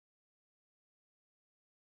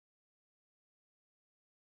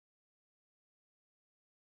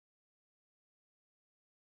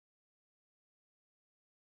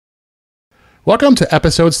Welcome to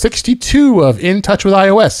episode 62 of In Touch with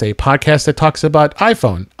iOS, a podcast that talks about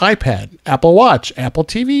iPhone, iPad, Apple Watch, Apple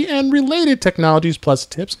TV, and related technologies, plus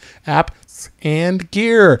tips, apps, and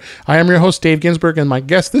gear. I am your host, Dave Ginsburg, and my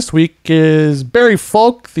guest this week is Barry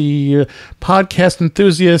Fulk, the podcast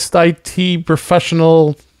enthusiast, IT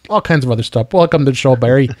professional, all kinds of other stuff. Welcome to the show,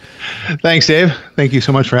 Barry. Thanks, Dave. Thank you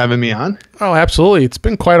so much for having me on. Oh, absolutely. It's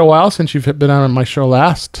been quite a while since you've been on my show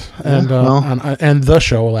last, and the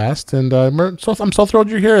show last, and I'm so thrilled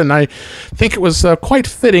you're here. And I think it was quite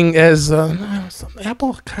fitting as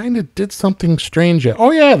Apple kind of did something strange.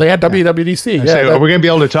 Oh yeah, they had WWDC. Are we going to be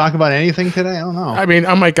able to talk about anything today? I don't know. I mean,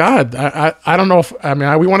 oh my God, I don't know if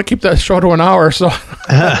we want to keep that show to an hour, so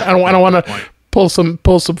I don't want to pull some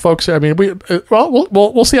folks. I mean,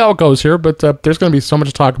 we'll see how it goes here, but there's going to be so much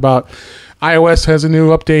to talk about. iOS has a new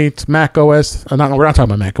update. macOS, we're not talking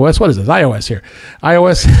about macOS. What is this? iOS here.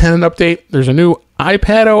 iOS had an update. There's a new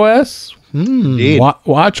iPadOS,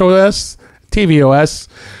 WatchOS,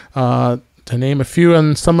 tvOS, to name a few,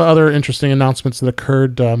 and some other interesting announcements that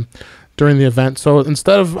occurred during the event. So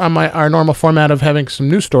instead of our normal format of having some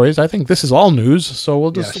news stories, I think this is all news. So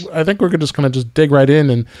we'll just, I think we're just going to just dig right in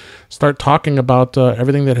and start talking about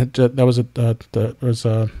everything that was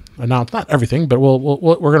announced. Not everything, but we're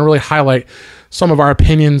going to really highlight some of our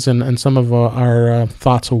opinions and some of our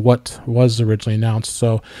thoughts of what was originally announced.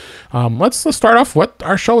 So let's start off what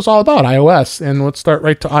our show is all about, iOS, and let's start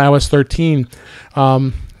right to iOS 13.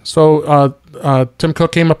 So Tim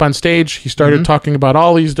Cook came up on stage. He started talking about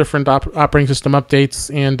all these different operating system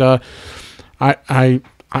updates, and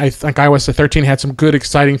I think iOS 13 had some good,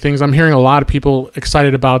 exciting things. I'm hearing a lot of people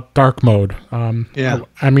excited about dark mode.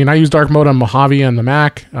 I mean, I use dark mode on Mojave on the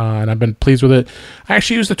Mac, and I've been pleased with it. I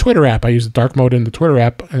actually use the Twitter app. I use the dark mode in the Twitter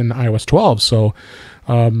app in iOS 12. So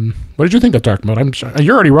what did you think of dark mode?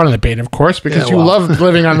 You're already running the beta, of course, because you love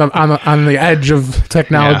living on the edge of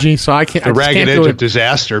technology. So I can't. The ragged edge of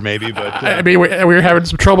disaster, maybe. But I mean, we were having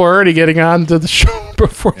some trouble already getting on to the show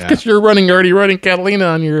before because you're already running Catalina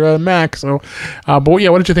on your Mac. So, but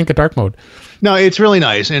what did you think of dark mode? No, it's really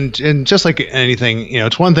nice, and just like anything,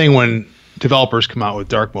 it's one thing when developers come out with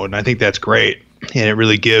dark mode, and I think that's great, and it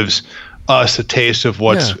really gives us a taste of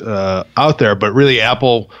what's out there. But really,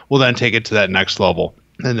 Apple will then take it to that next level.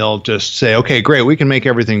 And they'll just say, okay, great, we can make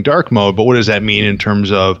everything dark mode, but what does that mean in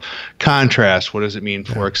terms of contrast? What does it mean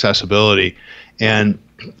for accessibility? And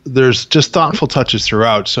there's just thoughtful touches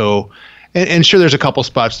throughout. So, and sure, there's a couple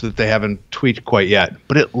spots that they haven't tweaked quite yet,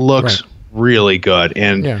 but it looks really good.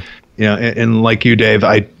 And and like you, Dave,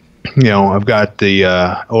 I've got the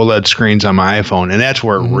OLED screens on my iPhone, and that's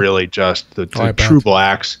where it really just the true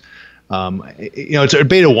blacks. It's a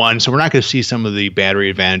beta 1, so we're not going to see some of the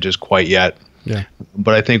battery advantages quite yet. Yeah,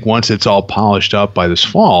 but I think once it's all polished up by this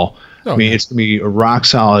fall, it's going to be a rock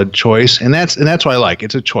solid choice, and that's what I like.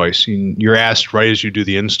 It's a choice. You're asked right as you do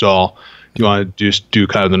the install, do you want to just do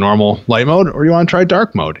kind of the normal light mode, or do you want to try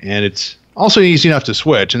dark mode? And it's also easy enough to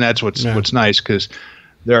switch, and that's what's nice, because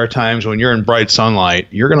there are times when you're in bright sunlight,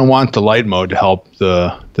 you're going to want the light mode to help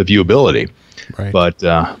the viewability. Right. But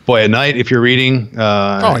boy, at night, if you're reading,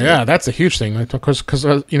 that's a huge thing. Because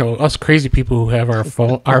us crazy people who have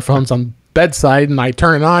our phones on bedside, and I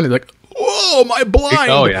turn it on, and like, whoa, my blind.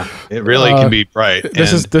 Oh yeah, it really can be bright.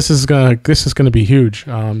 This is gonna be huge.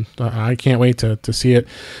 I can't wait to see it.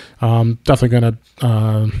 Definitely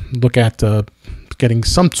gonna look at getting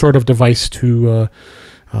some sort of device to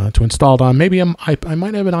install it on. Maybe I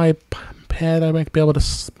might have an iPad. I might be able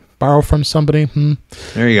to borrow from somebody.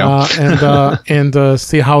 There you go. and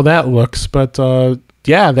see how that looks. But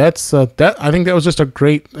that's that. I think that was just a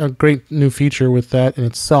great new feature with that in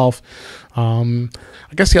itself. I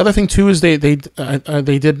guess the other thing too is they did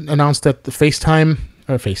announce that the Face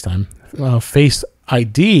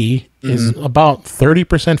ID is about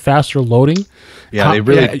 30% faster loading. Yeah, they've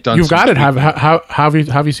really done. You've got it. How have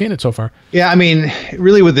you seen it so far? Yeah, I mean,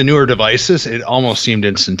 really with the newer devices, it almost seemed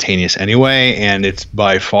instantaneous anyway, and it's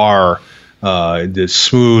by far the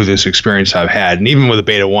smoothest experience I've had. And even with the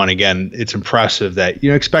beta 1, again, it's impressive that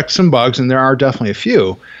expect some bugs, and there are definitely a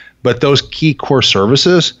few, but those key core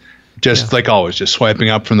services, just like always, just swiping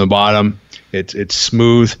up from the bottom, it's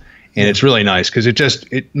smooth, and it's really nice because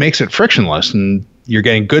it makes it frictionless, and you're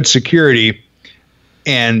getting good security,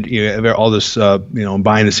 and all this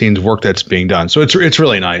behind the scenes work that's being done. So it's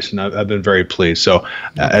really nice, and I've been very pleased. So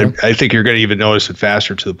I think you're going to even notice it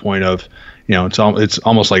faster to the point of it's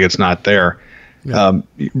almost like it's not there. Yeah.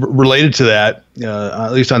 Related to that,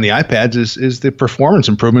 at least on the iPads, is the performance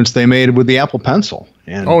improvements they made with the Apple Pencil.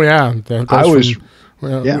 And that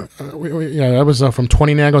was from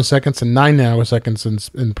 20 nanoseconds to 9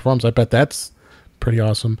 nanoseconds in performance. I bet that's pretty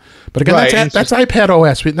awesome. But again, that's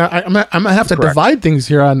iPadOS. Now, I'm gonna have to divide things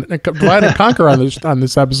here divide and conquer on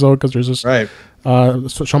this episode because there's just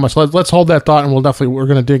so much. Let's hold that thought, and we're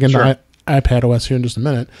going to dig into iPadOS here in just a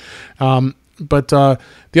minute. But the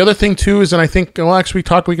other thing too is, and I think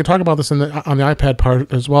we can talk about this on the iPad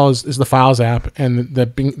part as well, is the Files app and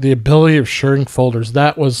the ability of sharing folders.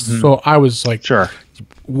 That was so I was like,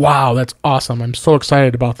 wow, that's awesome. I'm so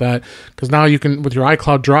excited about that because now you can, with your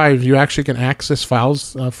iCloud drive, you actually can access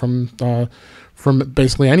files from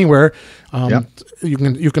basically anywhere. You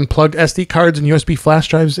can plug SD cards and USB flash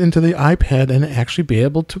drives into the iPad and actually be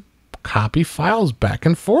able to copy files back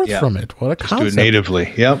and forth from it. What a concept! Just do it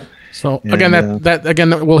natively. Yep. So again,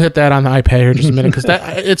 that we'll hit that on the iPad here in just a minute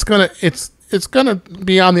because it's gonna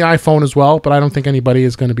be on the iPhone as well, but I don't think anybody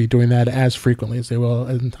is going to be doing that as frequently as they will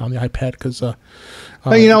on the iPad because.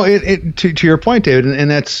 To your point, David,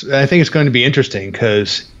 and I think it's going to be interesting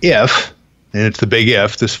because and it's the big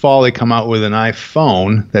if, this fall they come out with an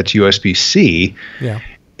iPhone that's USB-C. Yeah,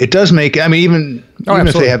 it does make. I mean, even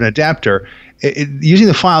if they have an adapter, using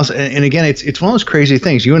the files, and again, it's one of those crazy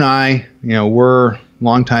things. You and I, we're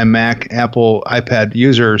longtime Mac, Apple, iPad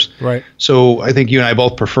users. Right. So I think you and I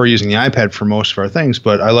both prefer using the iPad for most of our things.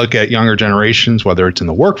 But I look at younger generations, whether it's in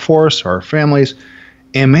the workforce or our families,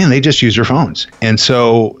 and man, they just use their phones. And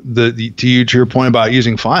so to your point about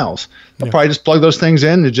using files, they'll probably just plug those things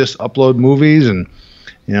in to just upload movies, and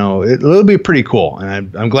it'll be pretty cool.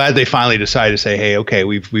 And I'm glad they finally decided to say, hey, okay,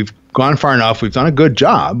 we've gone far enough. We've done a good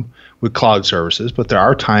job with cloud services, but there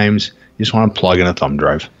are times you just want to plug in a thumb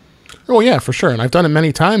drive. Oh yeah, for sure, and I've done it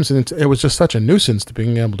many times, and it was just such a nuisance to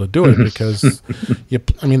being able to do it because,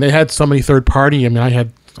 they had so many third party.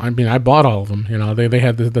 I bought all of them. They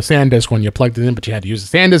had the SanDisk when you plugged it in, but you had to use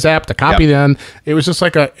the SanDisk app to copy them. It was just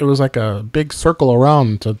like a big circle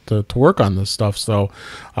around to work on this stuff. So,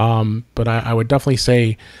 but I would definitely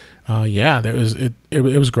say, it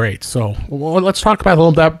was great. So let's talk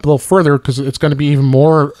about that a little further because it's going to be even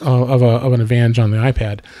more of an advantage on the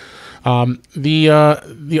iPad.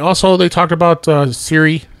 Also they talked about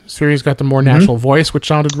Siri. Siri's got the more natural voice, which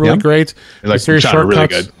sounded really great. The Siri shortcuts, really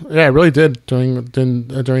good. Yeah, it really did during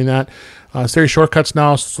that. Siri shortcuts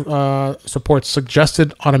now supports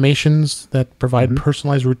suggested automations that provide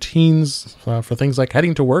personalized routines for things like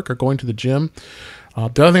heading to work or going to the gym. The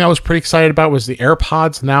other thing I was pretty excited about was the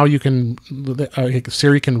AirPods. Now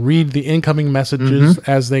Siri can read the incoming messages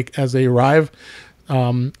as they arrive.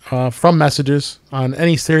 From messages on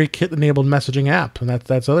any Siri kit-enabled messaging app, and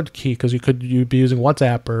that's other key because you'd be using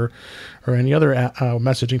WhatsApp or any other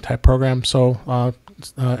messaging type program. So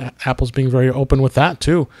Apple's being very open with that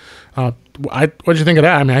too. What did you think of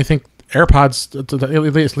that? I think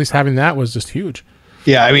AirPods, at least having that, was just huge.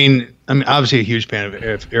 Yeah, I'm obviously a huge fan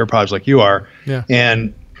of AirPods like you are. Yeah,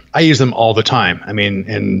 and I use them all the time.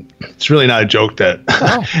 And it's really not a joke that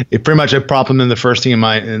it pretty much I prop them in the first thing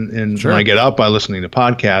when I get up by listening to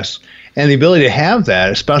podcasts. And the ability to have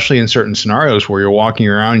that, especially in certain scenarios where you're walking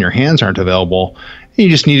around, your hands aren't available, and you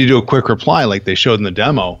just need to do a quick reply like they showed in the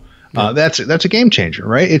demo. That's a game changer,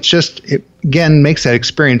 right? It again makes that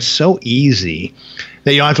experience so easy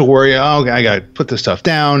that you don't have to worry. Oh, I got to put this stuff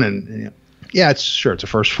down, and it's a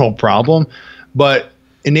first world problem, but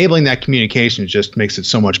enabling that communication just makes it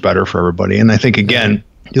so much better for everybody. And I think, again,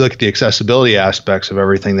 you look at the accessibility aspects of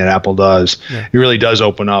everything that Apple does, it really does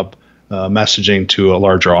open up messaging to a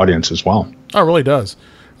larger audience as well. Oh, it really does.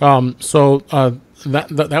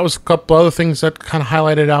 That was a couple other things that kind of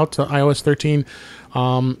highlighted out to iOS 13.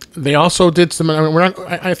 They also did some.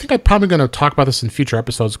 I think I'm probably going to talk about this in future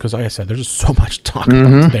episodes because, like I said, there's just so much to talk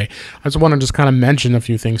about today. I just want to just kind of mention a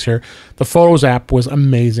few things here. The Photos app was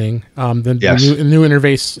amazing. The new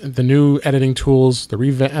interface, the new editing tools,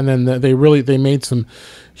 and then they made some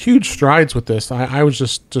huge strides with this. I was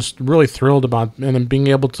just really thrilled about, and then being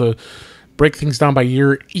able to break things down by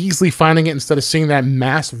year, easily finding it instead of seeing that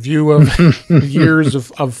mass view of years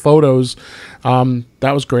of photos.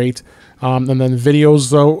 That was great. And then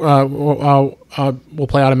videos, though, will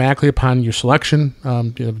play automatically upon your selection.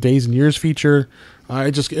 Days and years feature.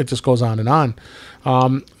 It just goes on and on.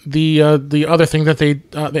 The other thing that they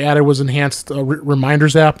added was enhanced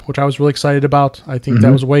reminders app, which I was really excited about. I think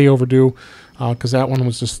that was way overdue because that one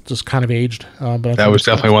was just kind of aged. But that was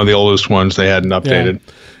definitely one of the oldest ones they hadn't updated. Yeah.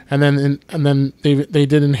 And then they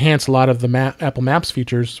did enhance a lot of the Apple Maps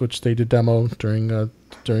features, which they did demo during the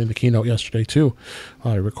keynote yesterday too.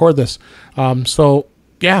 I record this. I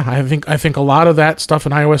think a lot of that stuff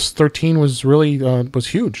in iOS 13 was really was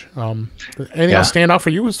huge. Anything else stand out for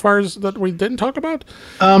you as far as that we didn't talk about?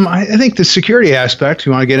 I think the security aspect.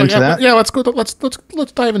 You want to get into that? Yeah, let's go. Let's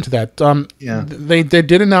dive into that. They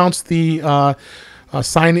did announce the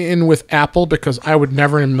sign in with Apple because I would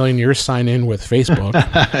never in a million years sign in with Facebook.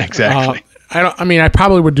 Exactly. I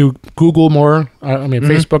probably would do Google more.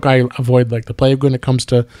 Facebook, I avoid like the plague when it comes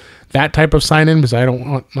to that type of sign in because I don't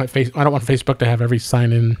want Facebook to have every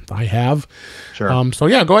sign in I have. Sure. So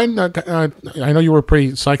yeah, go ahead. I know you were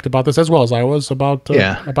pretty psyched about this as well as I was about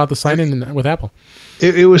the sign in with Apple.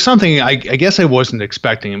 It was something I guess I wasn't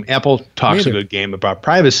expecting. Apple talks a good game about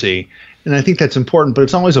privacy, and I think that's important, but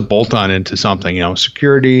it's always a bolt-on into something.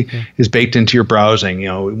 Security is baked into your browsing.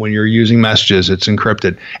 When you're using messages, it's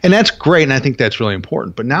encrypted, and that's great, and I think that's really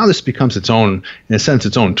important. But now this becomes its own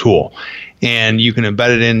tool, and you can embed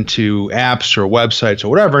it into apps or websites or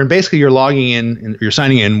whatever, and basically you're logging in and you're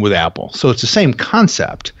signing in with Apple. So it's the same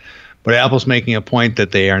concept. But Apple's making a point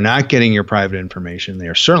that they are not getting your private information. They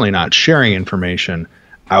are certainly not sharing information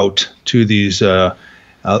out to these other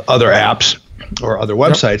apps or other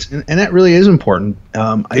websites. And that really is important.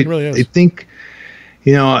 It really is. I think,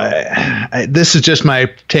 this is just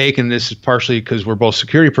my take, and this is partially because we're both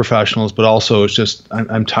security professionals, but also it's just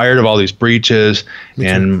I'm tired of all these breaches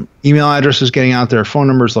and email addresses getting out there, phone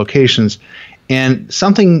numbers, locations. And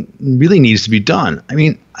something really needs to be done. I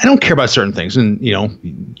mean, I don't care about certain things. And,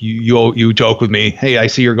 you joke with me, hey, I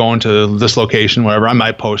see you're going to this location, whatever. I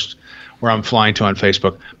might post where I'm flying to on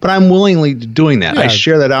Facebook. But I'm willingly doing that. Yeah. I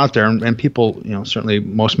share that out there. And people, certainly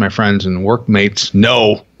most of my friends and workmates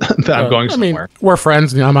know that I'm going somewhere. We're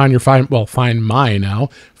friends. I'm on your Find My now.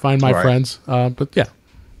 Find My friends. But yeah.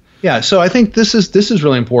 Yeah, so I think this is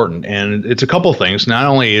really important. And it's a couple things. Not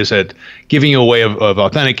only is it giving you a way of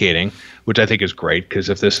authenticating, which I think is great, because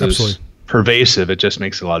if this is pervasive, it just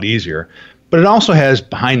makes it a lot easier. But it also has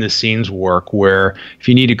behind-the-scenes work where if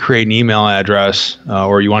you need to create an email address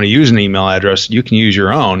or you want to use an email address, you can use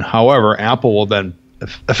your own. However, Apple will then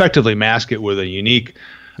effectively mask it with a unique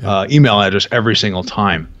email address every single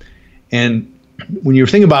time. And when you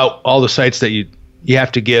think about all the sites that you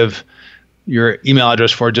have to give your email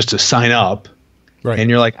address for just to sign up,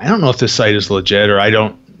 and you're like, I don't know if this site is legit, or I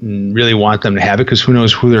don't really want them to have it because who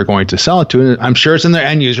knows who they're going to sell it to. And I'm sure it's in their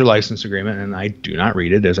end user license agreement, and I do not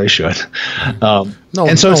read it as I should.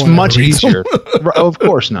 It's much easier. Of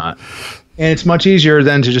course not. And it's much easier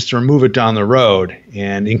then to just remove it down the road.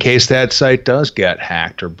 And in case that site does get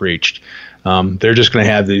hacked or breached, they're just going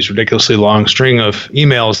to have these ridiculously long string of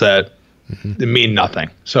emails that mean nothing.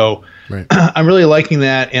 So I'm really liking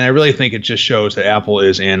that, and I really think it just shows that Apple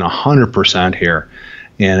is in 100% here.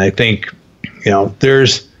 And I think,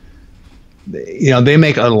 they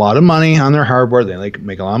make a lot of money on their hardware. They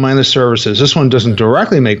make a lot of money on the services. This one doesn't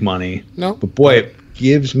directly make money. No. But boy, it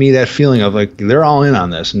gives me that feeling of like they're all in on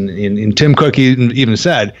this. And Tim Cook even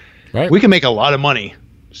said, we can make a lot of money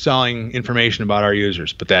selling information about our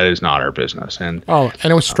users, but that is not our business. And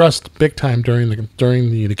it was stressed big time during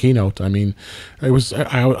the keynote. I mean, it was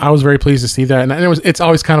I was very pleased to see that, and it's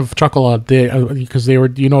always kind of chuckle because they were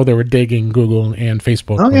digging Google and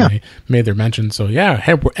Facebook when they made their mention. So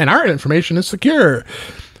and our information is secure.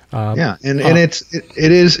 It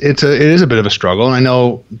is a bit of a struggle, and I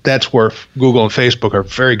know that's where Google and Facebook are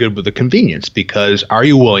very good with the convenience, because are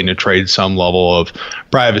you willing to trade some level of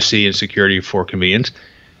privacy and security for convenience?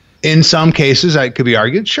 In some cases, it could be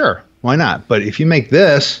argued, sure, why not? But if you make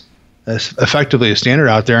this effectively a standard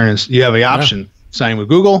out there, and you have the option signing with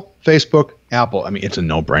Google, Facebook, Apple, I mean, it's a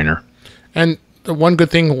no-brainer. And the one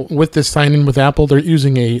good thing with this sign-in with Apple, they're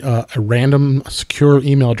using a random secure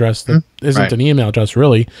email address that isn't an email address,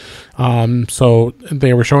 really. So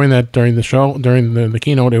they were showing that during the show, during the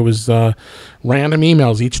keynote, it was random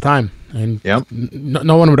emails each time. And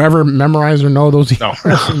no one would ever memorize or know those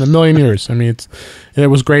emails in a million years. I mean, it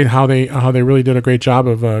was great how they really did a great job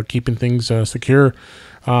of keeping things secure,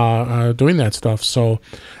 doing that stuff. So,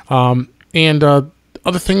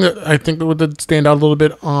 other thing that I think that did stand out a little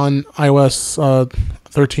bit on iOS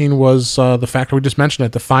 13 was the fact that we just mentioned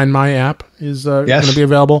it. The Find My app is going to be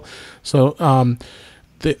available. So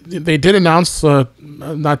they did announce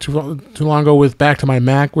not too long ago with Back to My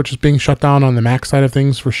Mac, which is being shut down on the Mac side of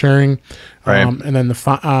things for sharing. And then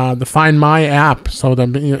the Find My app. So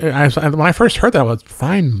when I first heard that, I was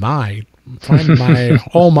Find My.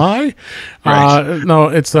 Oh my! No,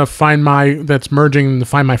 it's a Find My that's merging the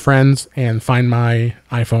Find My Friends and Find My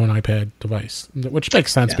iPhone, iPad device, which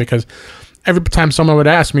makes sense because every time someone would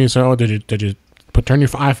ask me, so did you turn your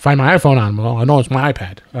Find My iPhone on? Well, I know it's my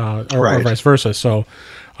iPad, or vice versa. So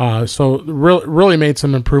really made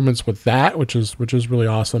some improvements with that, which is really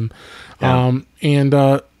awesome.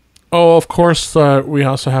 Oh, of course, we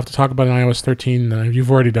also have to talk about in iOS 13. You've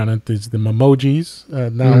already done it. There's the emojis.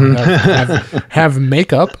 Now we have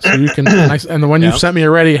makeup, so you can. And the one you've sent me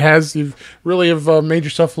already has you really have made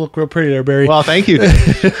yourself look real pretty there, Barry. Well, thank you. They've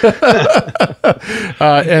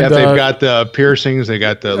got the piercings. They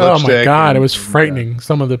got the lipstick. Oh my God, it was frightening.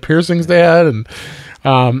 Some of the piercings they had, and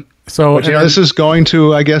so but, this is going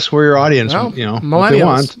to, I guess, where your audience,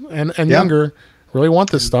 millennials and younger. Really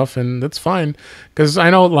want this stuff, and that's fine, because I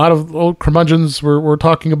know a lot of old curmudgeons were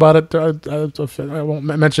talking about it. I won't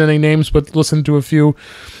mention any names, but listen to a few.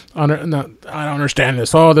 I don't understand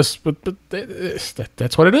this. But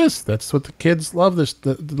that's what it is. That's what the kids love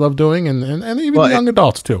doing, and even the young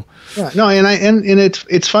adults too. Yeah, no, and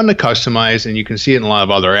it's fun to customize, and you can see it in a lot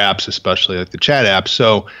of other apps, especially like the chat apps.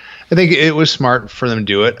 So I think it was smart for them to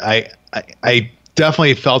do it. I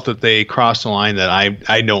definitely felt that they crossed the line that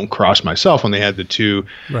I don't cross myself when they had the two.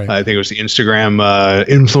 Right. I think it was the Instagram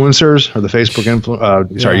influencers or the Facebook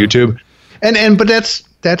YouTube, but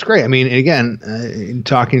that's great. I mean, again,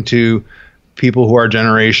 talking to people who are a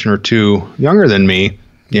generation or two younger than me,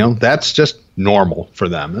 that's just normal for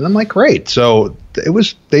them, and I'm like, great. So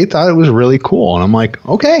they thought it was really cool, and I'm like,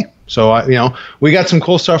 okay. So, we got some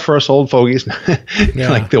cool stuff for us old fogies,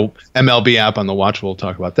 like the MLB app on the watch. We'll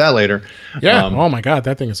talk about that later. Yeah. Oh, my God.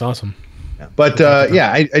 That thing is awesome. But,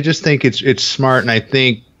 I just think it's smart. And I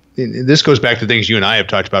think this goes back to things you and I have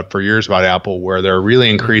talked about for years about Apple, where they're really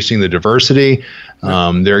increasing the diversity.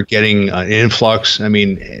 They're getting an influx. I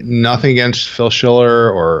mean, nothing against Phil Schiller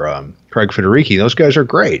or Craig Federighi. Those guys are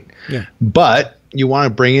great. Yeah. But you want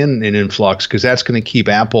to bring in an influx, because that's going to keep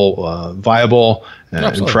Apple viable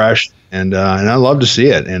and fresh, and I love to see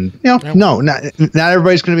it. And not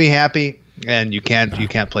everybody's going to be happy, and you can't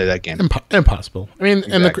play that game. Impossible. I mean,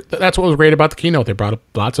 exactly. And that's what was great about the keynote. They brought up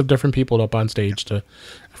lots of different people up on stage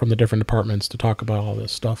from the different departments to talk about all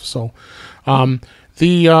this stuff. So,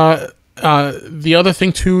 the other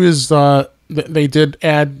thing too is they did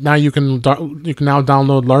add. Now you can now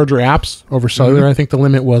download larger apps over cellular. I think the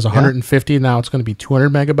limit was 150. Now it's going to be 200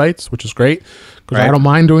 megabytes, which is great, because I don't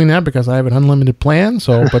mind doing that because I have an unlimited plan.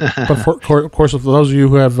 So, but of course, for those of you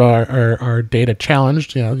who have are data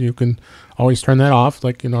challenged, you can always turn that off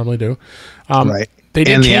like you normally do. Right. The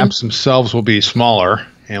apps themselves will be smaller,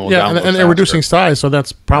 and and they're reducing size, so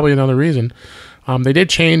that's probably another reason. They did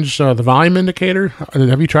change the volume indicator.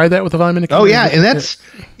 Have you tried that with the volume indicator? Oh, yeah. And that's,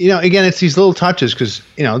 again, it's these little touches, because,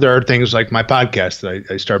 there are things like my podcast that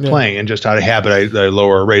I start playing, and just out of habit, I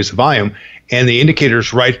lower or raise the volume, and the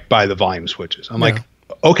indicator's right by the volume switches. I'm like,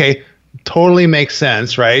 okay, totally makes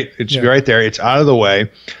sense, right? It should be right there. It's out of the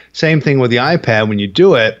way. Same thing with the iPad. When you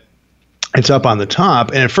do it, it's up on the top.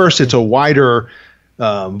 And at first, it's a wider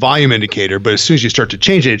volume indicator, but as soon as you start to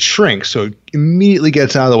change it, it shrinks. So it immediately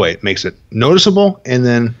gets out of the way. It makes it noticeable, and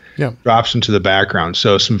then drops into the background.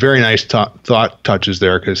 So some very nice thought touches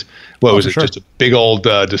there, because just a big old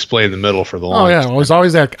display in the middle for the long. Oh yeah, it was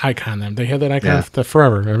always that icon. They had that icon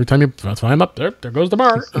forever. Every time you climb up there goes the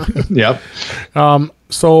bar. Yep.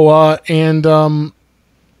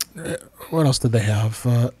 What else did they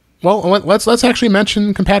have? Let's actually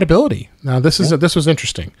mention compatibility. Now this was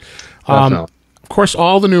interesting. Of course,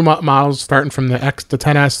 all the new models, starting from the X to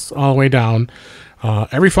 10S all the way down,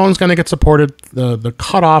 every phone's going to get supported. The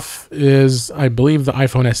cutoff is, I believe, the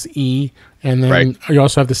iPhone SE, and then you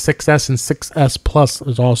also have the 6S and 6S Plus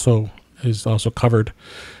is also covered.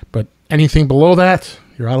 But anything below that,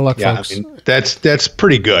 you're out of luck, folks. I mean, that's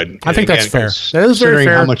pretty good. I think that's fair. That is very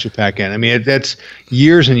fair. How much you pack in. I mean, that's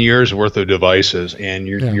years and years worth of devices, and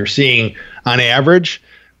you're seeing on average,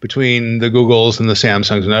 between the Googles and the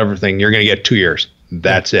Samsungs and everything, you're going to get 2 years.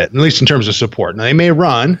 That's it, at least in terms of support. Now, they may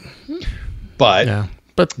run, but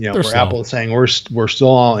where Apple is saying we're still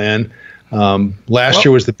all in. Last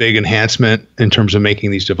year was the big enhancement in terms of making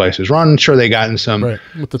these devices run. Sure, they got in some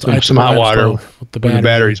hot water with the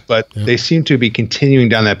batteries, but they seem to be continuing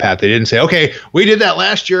down that path. They didn't say, okay, we did that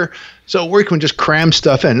last year, so we can just cram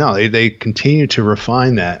stuff in. No, they continue to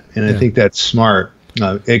refine that, and I think that's smart.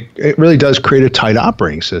 It really does create a tight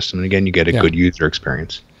operating system, and again, you get a good user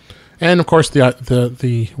experience. And of course,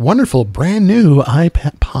 the wonderful brand new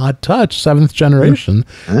iPod Touch 7th generation.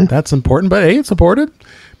 That's important, but it's supported.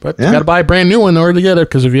 But you got to buy a brand new one in order to get it,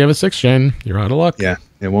 because if you have a 6th gen, you're out of luck. Yeah,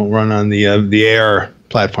 it won't run on the Air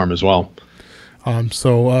platform as well. That's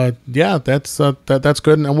good,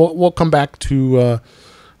 and we'll come back to.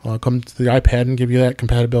 I'll come to the iPad and give you that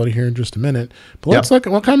compatibility here in just a minute. But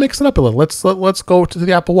we'll kind of mix it up a little. Let's go to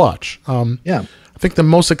the Apple Watch. I think the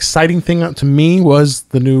most exciting thing to me was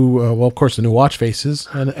the new, of course, the new watch faces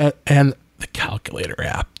and the calculator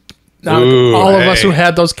app. Now, all of us who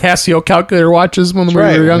had those Casio calculator watches when we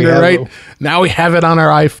were younger, right? Now we have it on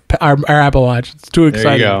our Apple Watch. It's too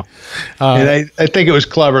exciting. There you go. And I think it was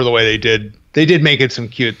clever the way they did. They did make it some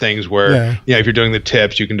cute things where, if you're doing the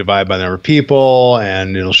tips, you can divide by the number of people,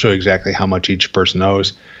 and it'll show exactly how much each person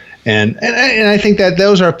owes. And I think that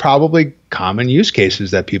those are probably common use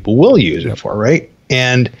cases that people will use it for, right?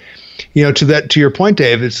 And to your point,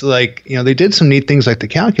 Dave, it's like they did some neat things like the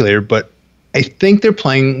calculator, but I think they're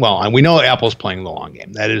playing, well, and we know Apple's playing the long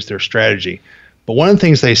game. That is their strategy. But one of the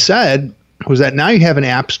things they said was that now you have an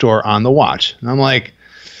app store on the watch. And I'm like,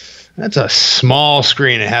 that's a small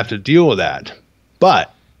screen to have to deal with that.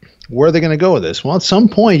 But where are they going to go with this? Well, at some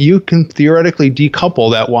point, you can theoretically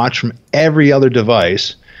decouple that watch from every other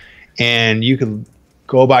device, and you can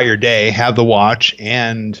go about your day, have the watch,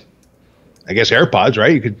 and I guess AirPods,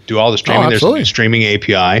 right? You could do all the streaming. There's a streaming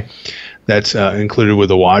API that's included with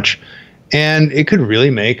the watch. And it could really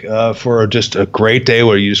make for just a great day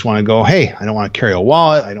where you just want to go, hey, I don't want to carry a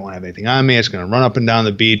wallet. I don't want to have anything on me. It's going to run up and down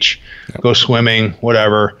the beach, go swimming,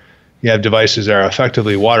 whatever. You have devices that are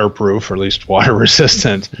effectively waterproof, or at least water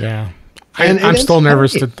resistant. Yeah. I'm still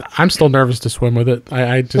nervous to swim with it.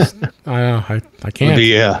 I can't.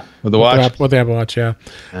 With the watch? With the Apple Watch, yeah.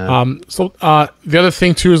 So the other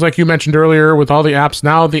thing, too, is like you mentioned earlier, with all the apps,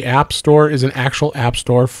 now the App Store is an actual app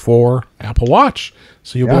store for Apple Watch.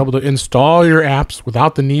 So you'll be able to install your apps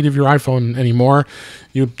without the need of your iPhone anymore.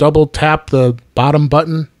 You double tap the bottom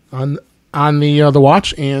button on the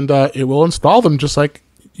watch, and it will install them just like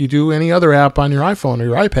you do any other app on your iPhone or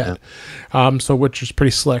your iPad. Which is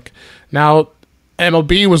pretty slick. Now,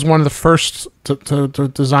 MLB was one of the first to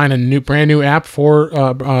design a brand new app for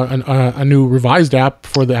a new revised app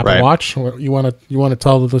for the Apple Watch. You want to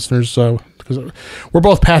tell the listeners, because we're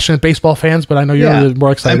both passionate baseball fans, but I know you're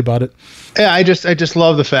more excited about it. Yeah, I just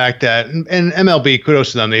love the fact that, and MLB,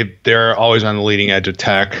 kudos to them. They're always on the leading edge of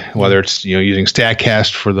tech, whether it's using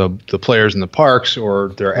StatCast for the players in the parks or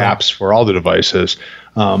their apps for all the devices.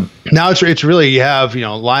 Now it's really, you have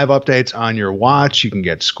live updates on your watch. You can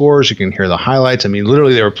get scores. You can hear the highlights. I mean,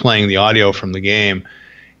 literally, they were playing the audio from the game,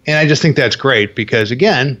 and I just think that's great because,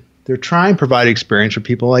 again, they're trying to provide experience for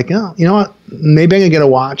people like, oh, you know what, maybe I can get a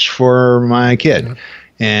watch for my kid,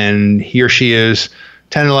 and he or she is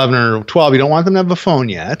 10, 11, or 12. You don't want them to have a phone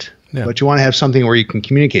yet, but you want to have something where you can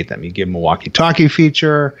communicate them. You give them a walkie-talkie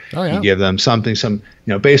feature. You give them something.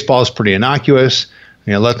 Baseball is pretty innocuous.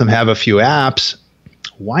 Let them have a few apps.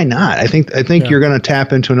 Why not? I think you're going to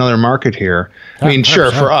tap into another market here. I mean,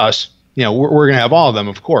 sure, for us, we're going to have all of them,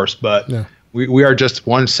 of course, but we are just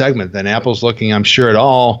one segment. Then Apple's looking, I'm sure, at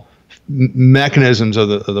all mechanisms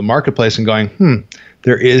of the marketplace and going,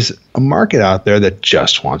 there is a market out there that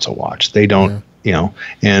just wants a watch. They don't,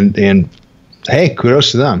 and hey,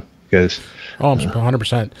 kudos to them because.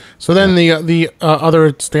 100%. So then the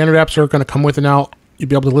other standard apps are going to come with it now. You'll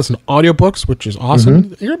be able to listen to audiobooks, which is awesome. You're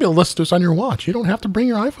going to be able to listen to this on your watch. You don't have to bring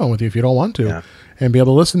your iPhone with you if you don't want to, and be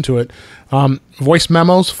able to listen to it. Voice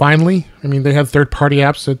memos, finally. I mean, they have third-party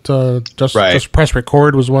apps that just Press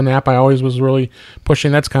Record was one app I always was really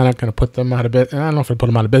pushing. That's kind of going to put them out of business. I don't know if I put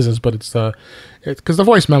them out of business, but it's because the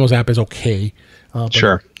Voice Memos app is okay.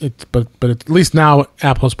 But at least now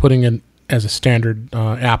Apple's putting in as a standard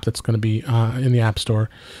app that's going to be in the App Store,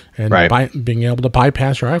 and being able to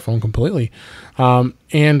bypass your iPhone completely,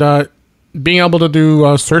 and being able to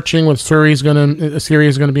do searching with Siri is going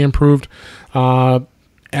to be improved.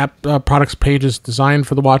 App products pages designed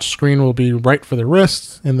for the watch screen will be right for the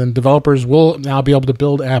wrists, and then developers will now be able to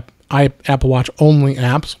build Apple Watch only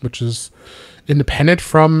apps, which is independent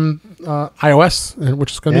from iOS,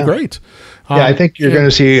 which is going to be great. I think you're going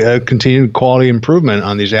to see a continued quality improvement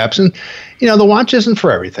on these apps. And, the watch isn't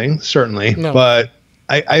for everything, certainly. No. But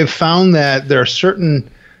I've found that there are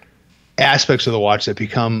certain aspects of the watch that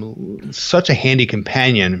become such a handy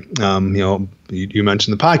companion. You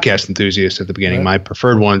mentioned the podcast enthusiast at the beginning. My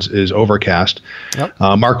preferred ones is Overcast.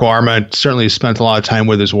 Marco Arma certainly spent a lot of time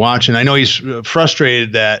with his watch. And I know he's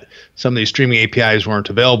frustrated that some of these streaming APIs weren't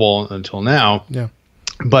available until now. Yeah.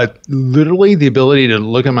 But literally the ability to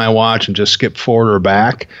look at my watch and just skip forward or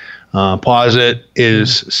back, pause it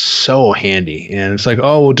is so handy. And it's like,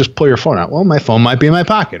 oh, well, just pull your phone out. Well, my phone might be in my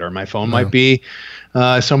pocket, or my phone might be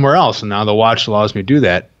somewhere else. And now the watch allows me to do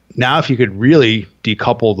that. Now, if you could really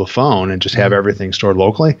decouple the phone and just have everything stored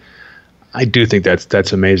locally, I do think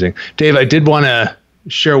that's amazing. Dave, I did want to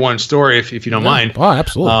share one story, if you don't mind. Oh,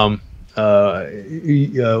 absolutely.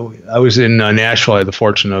 I was in Nashville. I had the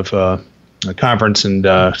fortune of a conference and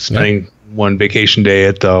spending one vacation day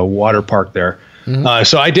at the water park there.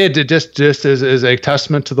 So I did, just as a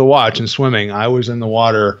testament to the watch and swimming, I was in the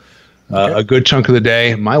water a good chunk of the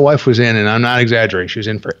day. My wife was in, and I'm not exaggerating, she was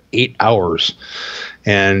in for 8 hours.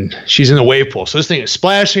 And she's in the wave pool. So this thing is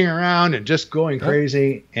splashing around and just going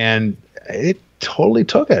crazy. And it totally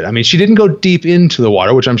took it. I mean, she didn't go deep into the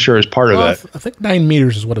water, which I'm sure is part of it. I think 9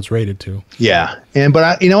 meters is what it's rated to. Yeah.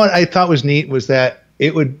 But you know what I thought was neat was that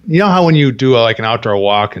it would, you know how when you do like an outdoor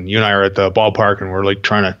walk and you and I are at the ballpark and we're like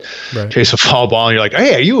trying to chase a foul ball and you're like,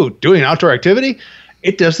 hey, are you doing an outdoor activity?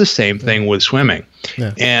 It does the same thing with swimming.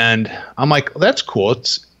 Yeah. And I'm like, well, that's cool.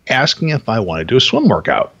 It's asking if I want to do a swim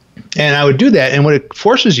workout. And I would do that. And what it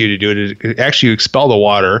forces you to do is actually you expel the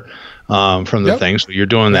water from the thing. So you're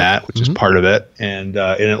doing that, which is part of it. And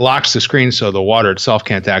it locks the screen so the water itself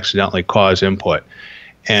can't accidentally cause input.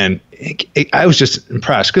 And I was just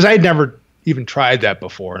impressed because I had never even tried that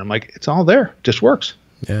before. And I'm like, it's all there. It just works.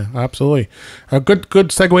 Yeah, absolutely. A good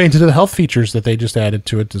segue into the health features that they just added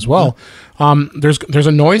to it as well. There's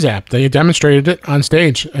a noise app. They demonstrated it on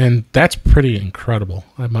stage, and that's pretty incredible,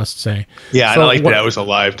 I must say. Yeah, so I like that. It was a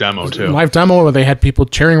live demo too. Live demo where they had people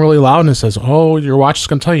cheering really loud, and it says, "Oh, your watch is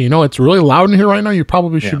going to tell you, it's really loud in here right now. You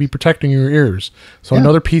probably should be protecting your ears." So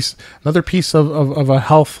another piece of a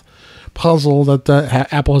health puzzle that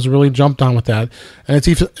Apple has really jumped on with that. And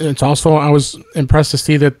it's also, I was impressed to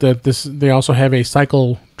see that they also have a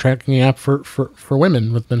cycle tracking app for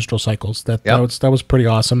women with menstrual cycles. That was pretty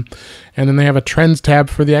awesome. And then they have a trends tab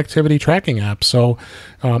for the activity tracking app. So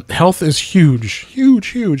health is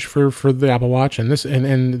huge for the Apple Watch, and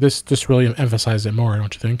this just really emphasizes it more,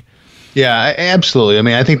 don't you think? Yeah, absolutely. I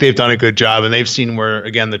mean, I think they've done a good job, and they've seen where,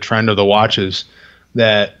 again, the trend of the watches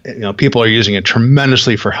that people are using it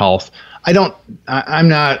tremendously for health. I'm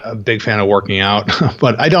not a big fan of working out,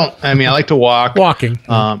 but I like to walk. Walking.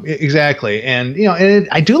 Exactly. And,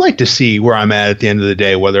 I do like to see where I'm at the end of the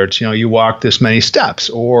day, whether it's, you walk this many steps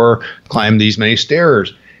or climb these many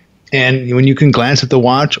stairs. And when you can glance at the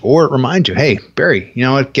watch or it reminds you, hey, Barry,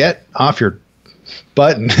 get off your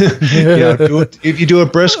butt and if you do a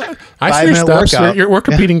brisk 5-minute workout. We're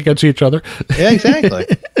competing against each other. Yeah, exactly.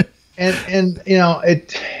 And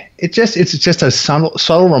it's just a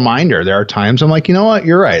subtle reminder. There are times I'm like, you know what,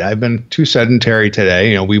 you're right. I've been too sedentary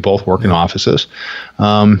today. We both work in offices.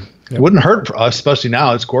 It wouldn't hurt for us, especially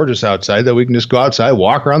now. It's gorgeous outside that we can just go outside,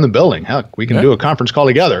 walk around the building. Heck, we can do a conference call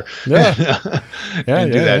together.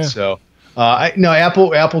 And do that. So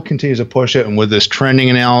Apple continues to push it, and with this trending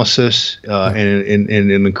analysis, and it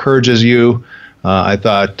encourages you. I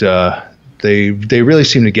thought they really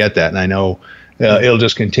seem to get that, and I know. It'll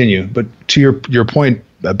just continue. But to your point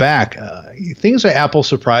back, things that Apple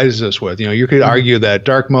surprises us with. You could argue that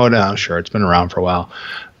dark mode, sure, it's been around for a while.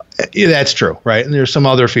 That's true, right? And there's some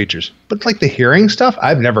other features. But like the hearing stuff,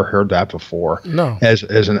 I've never heard that before. No. As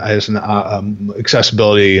an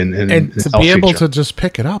accessibility and to be able feature. To just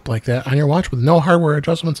pick it up like that on your watch with no hardware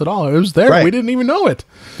adjustments at all. It was there. Right. We didn't even know it.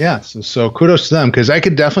 Yeah. So kudos to them, because I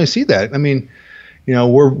could definitely see that. I mean,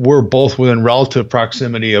 we're both within relative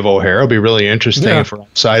proximity of O'Hare. It'll be really interesting if we're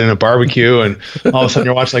outside in a barbecue and all of a sudden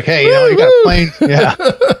you're watching like, hey, you got a plane. Yeah,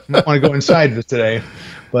 I don't want to go inside today.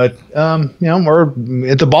 But, we're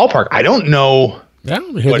at the ballpark. I don't know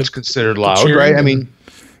what's considered loud, right? I mean,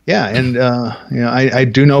 and, I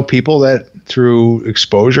do know people that through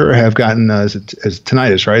exposure have gotten as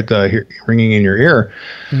tinnitus, right? The ringing in your ear.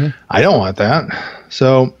 Mm-hmm. I don't want that.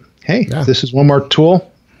 So, hey, this is one more tool.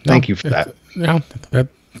 Thank you for that.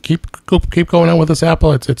 Keep going on with this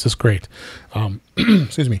Apple. It's just great.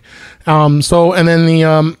 Excuse me. So, and then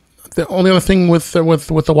the only other thing with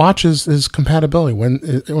the watch is compatibility.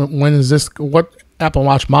 When is this? What Apple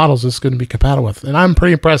Watch models is going to be compatible with? And I'm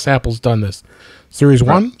pretty impressed Apple's done this. Series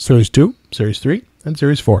 1, Series 2, Series 3, and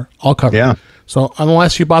Series 4, all covered. Yeah. So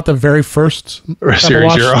unless you bought the very first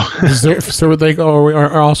Series Zero, so they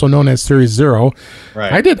are also known as Series 0.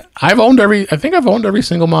 Right. I've owned I think I've owned every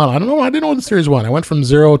single model. I don't know. I didn't own the Series 1. I went from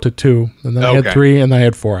 0 to 2, and then I had 3, and then I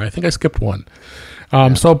had 4. I think I skipped 1.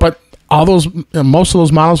 But all those, most of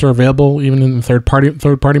those models are available even in the third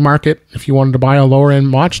party market. If you wanted to buy a lower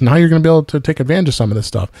end watch, now you're going to be able to take advantage of some of this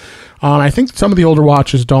stuff. I think some of the older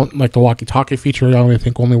watches don't like the walkie-talkie feature. I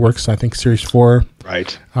think only works. I think Series 4,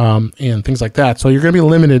 right, and things like that. So you're going to be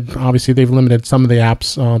limited. Obviously, they've limited some of the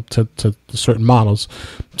apps to certain models.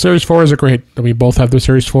 Series 4 is great. We both have the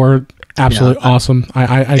Series 4. Absolutely awesome.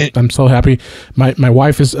 I'm so happy. My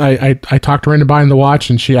wife is. I talked her into buying the watch,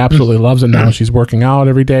 and she absolutely loves it now. She's working out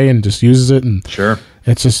every day and just uses it. And sure,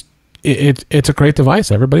 it's just it's a great device.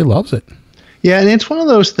 Everybody loves it. Yeah, and it's one of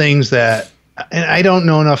those things that, and I don't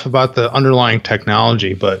know enough about the underlying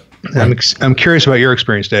technology, but I'm curious about your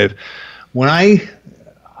experience, Dave. When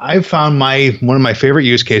I found one of my favorite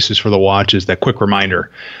use cases for the watch is that quick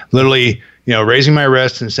reminder. Literally, raising my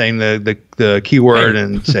wrist and saying the keyword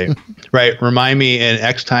and say, right, remind me in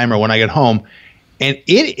X time or when I get home. And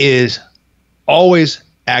it is always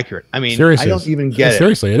accurate. I mean, seriously, I don't even get it.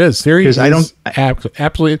 Seriously, it is. Siri is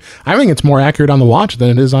absolutely. I think it's more accurate on the watch than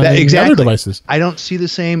it is on the other devices. I don't see the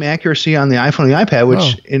same accuracy on the iPhone and the iPad,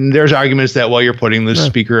 which and there's arguments that you're putting the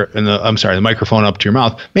speaker and the microphone up to your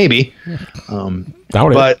mouth, maybe.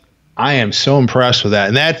 But I am so impressed with that,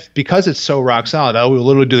 and that's because it's so rock solid. I will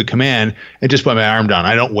literally do the command and just put my arm down.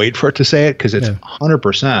 I don't wait for it to say it because it's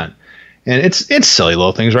 100%. And it's silly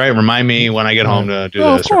little things, right? Remind me when I get home to do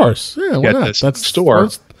this. Of course. Yeah, why not? That's store.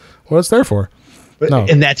 What it's there for.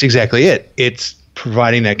 And that's exactly it. It's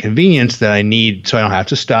providing that convenience that I need so I don't have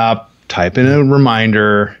to stop, type in a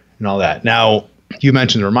reminder, and all that. Now, you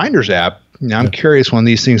mentioned the Reminders app. Now, I'm curious when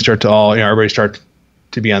these things start to everybody start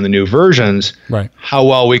to be on the new versions, how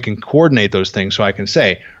well we can coordinate those things so I can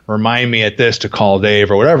say, remind me at this to call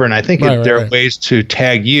Dave or whatever. And I think there are ways to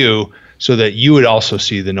tag you so that you would also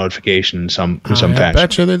see the notification in some fashion. I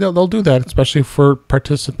bet you they'll do that, especially for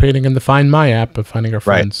participating in the Find My app of finding our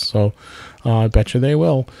friends. So I bet you they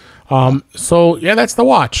will. So yeah, that's the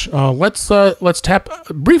watch. Let's tap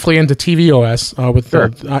briefly into tvOS with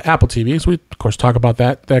Apple TVs. We of course talk about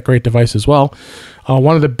that great device as well.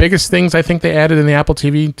 One of the biggest things I think they added in the Apple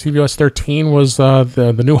TV tvOS 13 was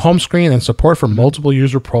the new home screen and support for multiple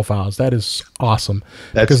user profiles. That is awesome.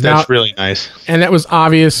 That's really nice. And that was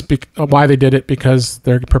obvious why they did it, because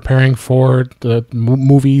they're preparing for the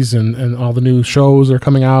movies and all the new shows are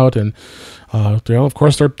coming out, and of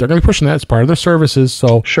course they're going to be pushing that as part of their services.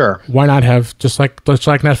 So why not have just like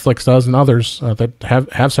Netflix does and others that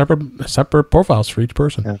have separate profiles for each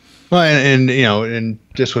person. Yeah. Well, and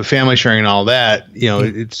just with family sharing and all that,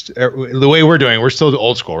 it's the way we're doing. We're still the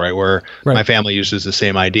old school, right? Where my family uses the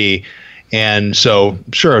same ID, and so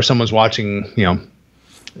if someone's watching,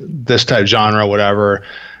 this type of genre, whatever,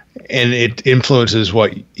 and it influences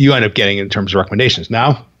what you end up getting in terms of recommendations.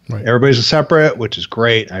 Now, everybody's a separate, which is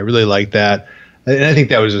great. I really like that, and I think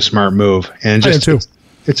that was a smart move. And just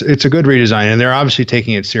it's a good redesign, and they're obviously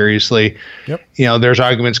taking it seriously. Yep. There's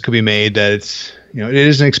arguments could be made that it's it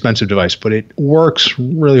is an expensive device, but it works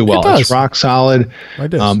really well. It's rock solid.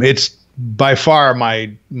 It's by far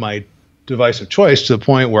my device of choice, to the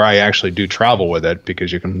point where I actually do travel with it,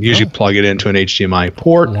 because you can usually plug it into an HDMI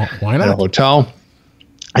port at a hotel,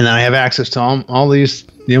 and then I have access to all these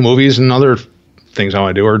movies and other things I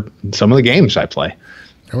want to do, or some of the games I play.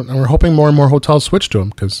 And we're hoping more and more hotels switch to them,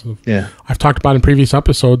 because I've talked about in previous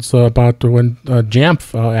episodes about when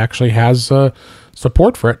Jamf actually has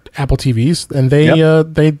support for Apple TVs, and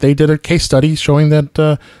they did a case study showing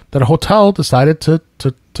that a hotel decided to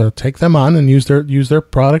take them on and use their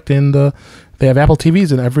product, and they have Apple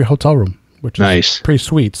TVs in every hotel room, which is pretty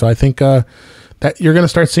sweet. So I think that you're going to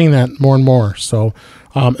start seeing that more and more. So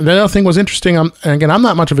and the other thing was interesting. And again, I'm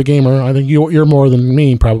not much of a gamer. I think you're more than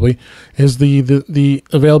me probably. Is the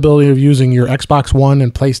availability of using your Xbox One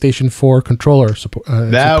and PlayStation 4 controller support?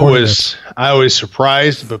 I was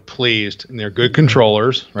surprised but pleased. And they're good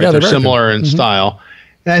controllers, right? Yeah, they're similar in style,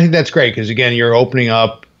 and I think that's great, because again, you're opening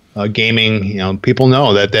up gaming. People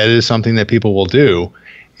know that is something that people will do,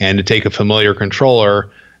 and to take a familiar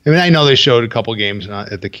controller. I mean, I know they showed a couple games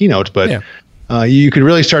at the keynote, but. You could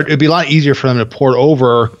really start. It'd be a lot easier for them to port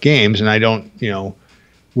over games, and I don't,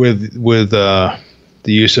 with the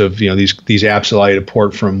use of these apps allow you to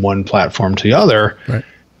port from one platform to the other. Right.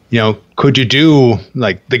 Could you do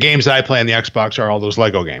like the games that I play on the Xbox are all those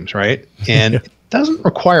Lego games, right? And it doesn't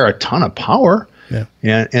require a ton of power.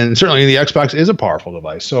 Yeah. And certainly the Xbox is a powerful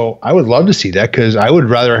device, so I would love to see that, because I would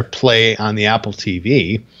rather play on the Apple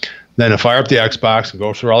TV. Then to fire up the Xbox and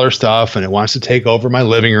go through all their stuff, and it wants to take over my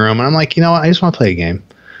living room, and I'm like, I just want to play a game.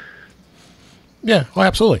 Yeah, well,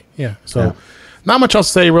 absolutely, yeah. So, not much else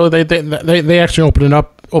to say really. They actually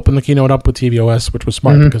opened the keynote up with tvOS, which was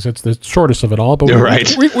smart, because it's the shortest of it all. But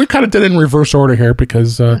we kind of did it in reverse order here,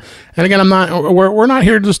 because and again, we're not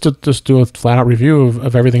here just to do a flat out review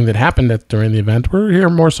of everything that happened during the event. We're here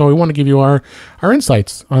more so we want to give you our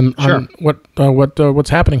insights on what's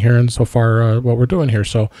happening here, and so far what we're doing here.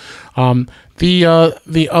 So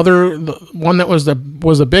the other one that was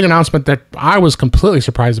a big announcement that I was completely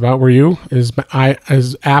surprised about, is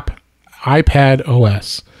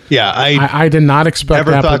iPadOS. Yeah, I did not expect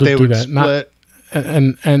Apple to do that. Split.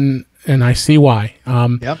 And I see why.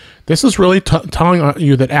 This is really telling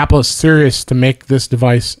you that Apple is serious to make this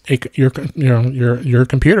device your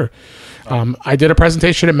computer. I did a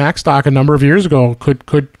presentation at MacStock a number of years ago. Could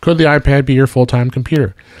the iPad be your full-time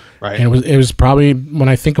computer? Right. And it was probably, when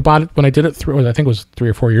I think about it, when I did it I think it was 3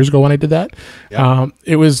 or 4 years ago when I did that.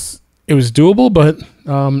 It was doable, but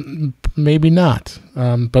maybe not.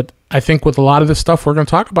 But I think with a lot of the stuff we're going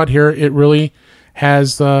to talk about here, it really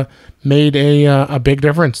has made a big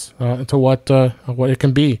difference to what it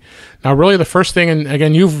can be. Now, really, the first thing, and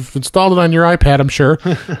again, you've installed it on your iPad, I'm sure.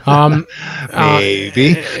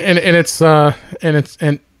 Maybe.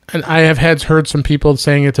 And I have heard some people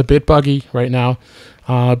saying it's a bit buggy right now.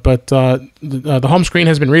 But the home screen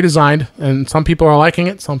has been redesigned, and some people are liking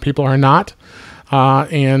it, some people are not.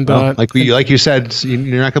 Like you said,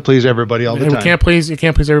 you're not gonna please everybody all the time. You can't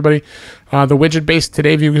please everybody. The widget-based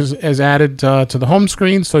Today View is added to the home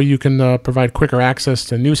screen, so you can provide quicker access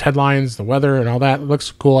to news headlines, the weather, and all that. It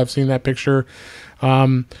looks cool. I've seen that picture.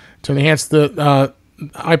 To enhance the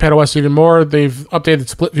iPadOS even more, they've updated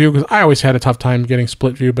split view, because I always had a tough time getting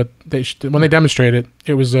split view, but when they demonstrated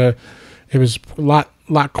it was a lot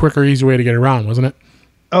quicker, easy way to get around, wasn't it?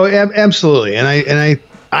 Oh, absolutely. And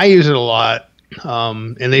I use it a lot.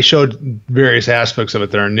 And they showed various aspects of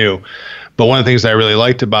it that are new. But one of the things that I really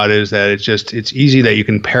liked about it is that it's easy that you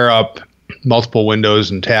can pair up multiple windows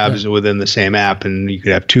and tabs within the same app, and you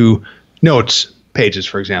could have 2 notes pages,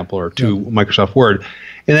 for example, or 2 Microsoft Word.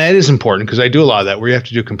 And that is important, because I do a lot of that, where you have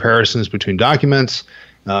to do comparisons between documents,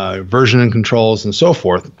 version and controls, and so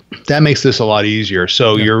forth. That makes this a lot easier.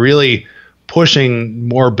 So you're really pushing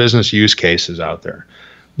more business use cases out there.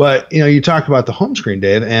 But you talk about the home screen,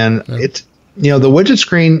 Dave, and it's the widget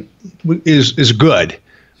screen is good,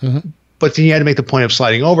 but then you had to make the point of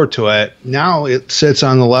sliding over to it. Now it sits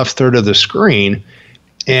on the left third of the screen,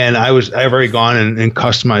 and I've already gone and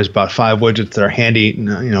customized about 5 widgets that are handy.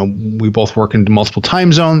 We both work in multiple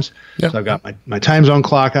time zones, so I've got my time zone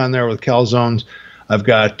clock on there with cal zones. I've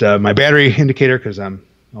got my battery indicator, because I'm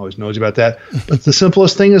always nosy about that. But the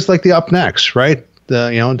simplest thing is like the up next, right?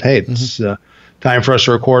 Hey, it's time for us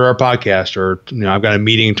to record our podcast, or I've got a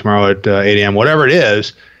meeting tomorrow at 8 a.m., whatever it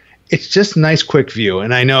is. It's just a nice quick view.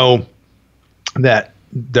 And I know that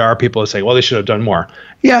there are people that say, well, they should have done more.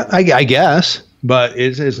 Yeah, I guess, but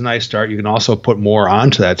it is a nice start. You can also put more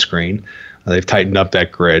onto that screen. They've tightened up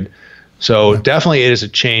that grid. So definitely it is a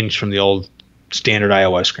change from the old standard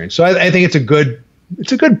iOS screen. So I think it's a good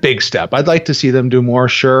big step. I'd like to see them do more,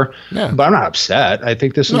 sure, but I'm not upset. I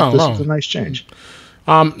think this is a nice change.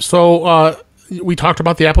 We talked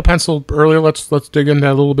about the Apple Pencil earlier. Let's dig into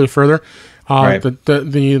that a little bit further. Right.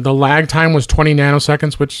 The lag time was 20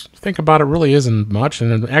 nanoseconds, which, think about it, really isn't much.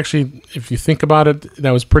 And actually, if you think about it,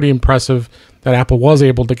 that was pretty impressive that Apple was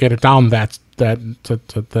able to get it down that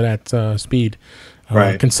speed,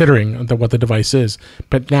 considering what the device is.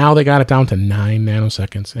 But now they got it down to 9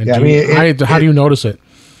 nanoseconds. And how do you notice it?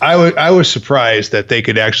 I was surprised that they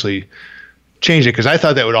could actually change it, because I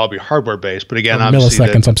thought that would all be hardware based, but again, obviously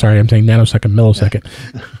milliseconds. I'm sorry, I'm saying nanosecond, millisecond.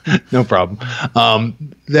 No problem.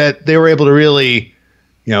 That they were able to really,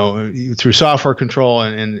 through software control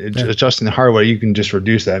and adjusting the hardware, you can just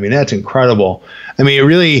reduce that. I mean, that's incredible. I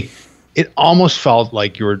mean, it almost felt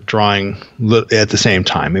like you were drawing at the same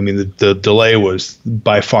time. I mean, the delay was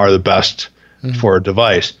by far the best for a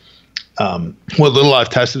device. What little I've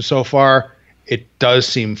tested so far, it does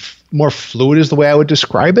seem more fluid is the way I would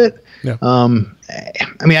describe it. Yeah.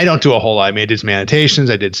 I mean, I don't do a whole lot. I did some annotations,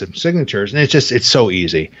 I did some signatures, and it's so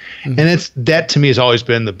easy. And that to me has always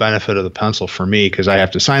been the benefit of the pencil for me, because I have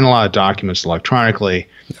to sign a lot of documents electronically,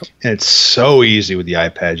 and it's so easy with the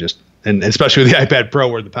iPad, and especially with the iPad Pro,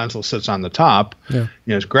 where the pencil sits on the top.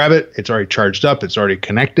 Just grab it, it's already charged up, it's already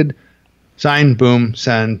connected, sign, boom,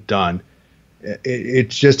 send, done.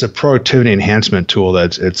 It's just a productivity enhancement tool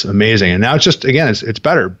it's amazing. And now it's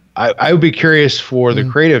better. I would be curious for the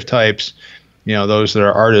creative types, those that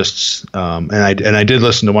are artists. And I did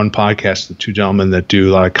listen to one podcast, the 2 gentlemen that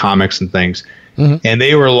do a lot of comics and things, and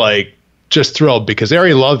they were like just thrilled, because they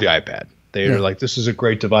already love the iPad. They were like, this is a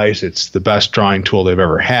great device. It's the best drawing tool they've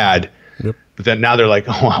ever had. But then now they're like,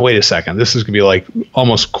 oh, wait a second. This is going to be like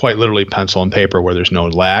almost quite literally pencil and paper, where there's no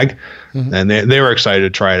lag. And they were excited to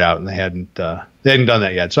try it out, and they hadn't done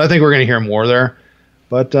that yet. So I think we're going to hear more there.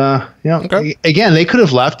 But, again, they could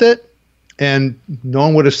have left it and no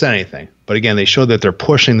one would have said anything. But again, they showed that they're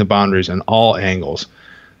pushing the boundaries in all angles.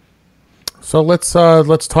 So let's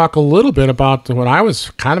talk a little bit about what I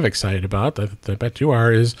was kind of excited about. I bet you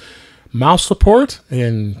are, is mouse support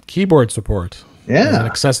and keyboard support. As an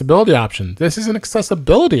accessibility option. This is an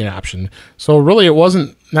accessibility option. So really, it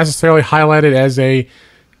wasn't necessarily highlighted as a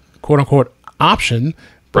quote unquote option.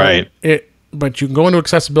 Right. But you can go into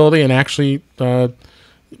accessibility and actually, but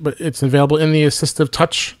it's available in the assistive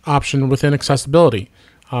touch option within accessibility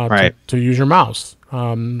to use your mouse.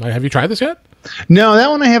 Have you tried this yet? No, that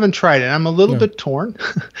one I haven't tried it. I'm a little bit torn.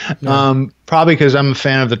 Probably because I'm a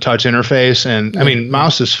fan of the touch interface, and I mean,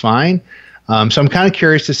 mouse is fine. So I'm kind of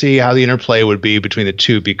curious to see how the interplay would be between the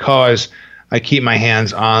two, because I keep my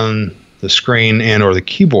hands on the screen and or the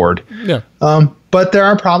keyboard. Yeah. But there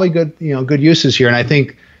are probably good uses here, and I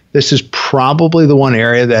think this is probably the one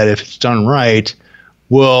area that, if it's done right,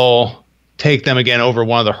 will take them again over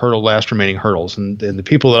one of the last remaining hurdles. And the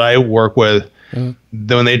people that I work with, when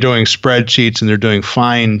they're doing spreadsheets and they're doing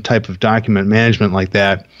fine type of document management like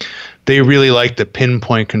that, they really like the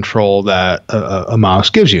pinpoint control that a mouse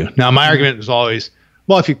gives you. Now, my argument is always,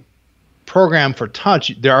 well, if you program for touch,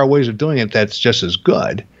 there are ways of doing it that's just as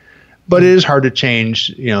good. But it is hard to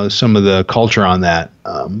change, some of the culture on that,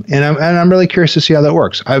 and I'm really curious to see how that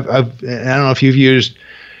works. I don't know if you've used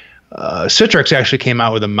Citrix. Actually came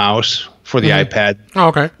out with a mouse for the iPad. Oh,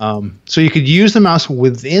 okay. So you could use the mouse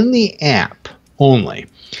within the app only.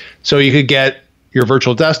 So you could get your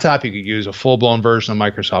virtual desktop. You could use a full-blown version of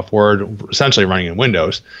Microsoft Word, essentially running in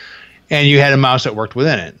Windows, and you had a mouse that worked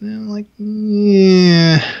within it. And I'm like,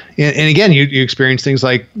 yeah. And again, you experience things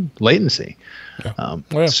like latency.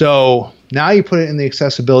 Yeah. So now you put it in the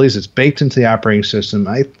accessibilities. It's baked into the operating system.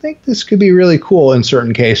 I think this could be really cool in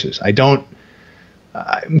certain cases.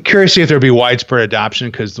 I'm curious to see if there'll be widespread adoption,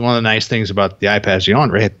 because one of the nice things about the iPad is you don't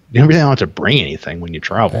really have to bring anything when you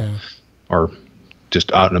travel or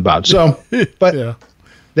just out and about. So, but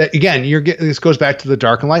that again, this goes back to the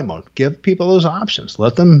dark and light mode. Give people those options.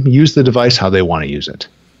 Let them use the device how they want to use it.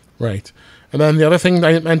 Right. And then the other thing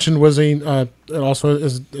I mentioned was it also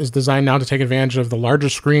is designed now to take advantage of the larger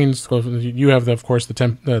screens. So you have, of course, the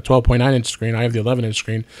 12.9-inch screen. I have the 11-inch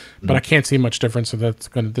screen, but I can't see much difference. So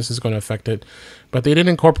this is going to affect it. But they did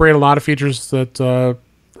incorporate a lot of features that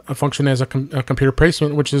function as a computer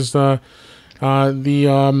placement, which is the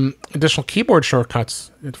additional keyboard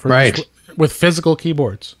shortcuts with physical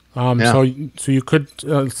keyboards. So you could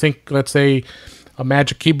think, let's say, a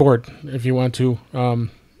Magic Keyboard if you want to.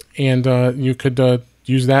 And you could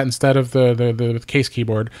use that instead of the case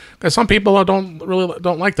keyboard, because some people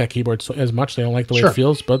don't like that keyboard as much. They don't like the way it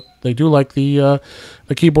feels, but they do like the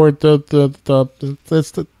keyboard.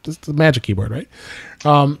 It's the Magic Keyboard, right?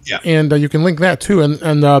 And you can link that too.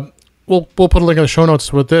 And we'll put a link in the show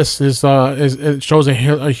notes with this. Is it shows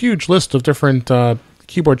a huge list of different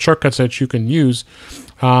keyboard shortcuts that you can use,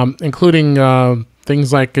 including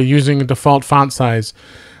things like using a default font size.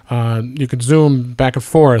 You can zoom back and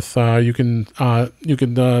forth. You can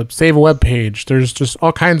save a web page. There's just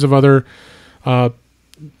all kinds of other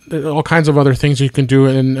things you can do,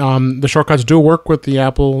 and the shortcuts do work with the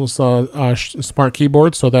Apple's smart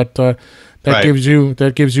keyboard, so that gives you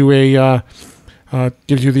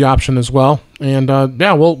the option as well. And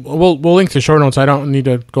we'll link to show notes. I don't need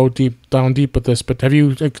to go down deep with this, but have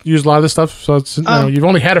you used a lot of this stuff? So it's, you've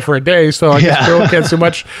only had it for a day, so I guess you can't say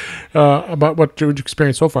much about what you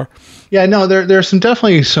experienced so far. Yeah, no, there's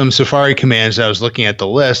definitely some Safari commands. I was looking at the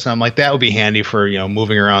list, and I'm like, that would be handy for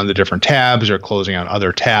moving around the different tabs or closing out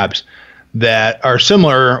other tabs that are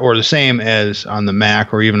similar or the same as on the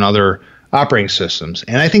Mac or even other operating systems.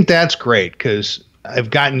 And I think that's great, because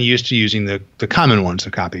I've gotten used to using the common ones,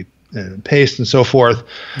 the copy and paste and so forth.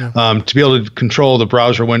 To be able to control the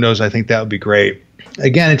browser windows, I think that would be great.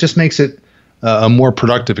 Again, it just makes it a more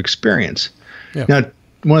productive experience. Yeah. Now,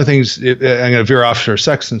 one of the things, I'm going to veer off for a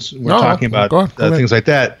sec since we're talking about things like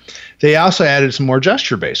that. They also added some more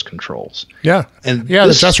gesture-based controls. Yeah. And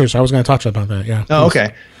the gestures. I was going to talk about that. Yeah. Oh,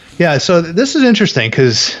 okay. Yeah. So this is interesting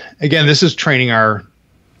because, again, this is training our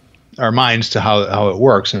minds to how it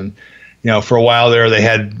works. And for a while there, they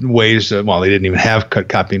had ways they didn't even have cut,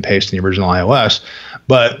 copy, and paste in the original iOS.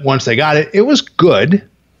 But once they got it, it was good,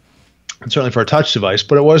 and certainly for a touch device,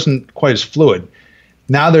 but it wasn't quite as fluid.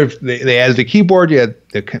 Now they added the keyboard. You had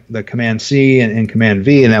the Command C and Command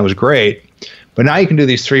V, and that was great. But now you can do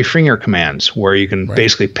these 3-finger commands where you can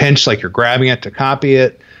basically pinch like you're grabbing it to copy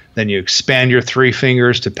it. Then you expand your 3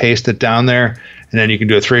 fingers to paste it down there, and then you can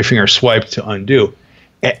do a 3-finger swipe to undo.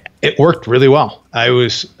 It worked really well. I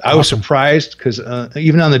was surprised because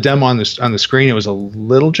even on the demo on the screen, it was a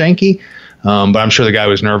little janky, but I'm sure the guy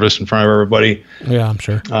was nervous in front of everybody. Yeah, I'm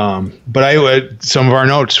sure. But some of our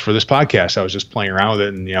notes for this podcast, I was just playing around with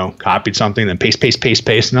it and copied something, then paste,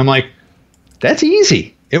 and I'm like, that's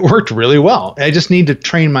easy. It worked really well. I just need to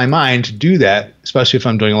train my mind to do that, especially if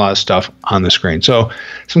I'm doing a lot of stuff on the screen. So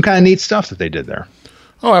some kind of neat stuff that they did there.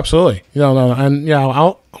 Oh, absolutely. And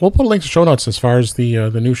we'll put a link to show notes as far as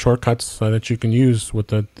the new shortcuts that you can use with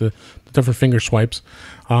the different finger swipes.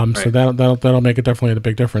 So that'll make definitely a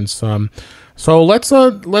big difference. So let's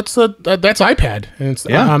that's iPad, and it's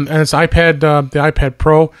iPad, the iPad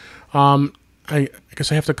Pro. I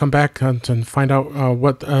guess I have to come back and find out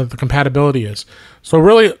what the compatibility is. So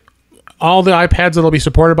really, all the iPads that'll be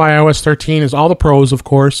supported by iOS 13 is all the Pros, of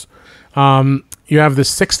course. You have the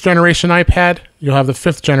 6th generation iPad. You'll have the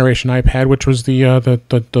 5th generation iPad, which was the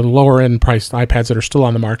lower end priced iPads that are still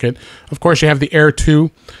on the market. Of course, you have the Air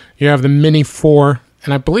 2. You have the Mini 4,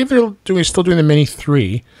 and I believe they're still doing the Mini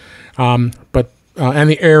 3, and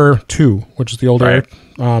the Air 2, which is the old Air.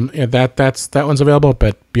 And that one's available.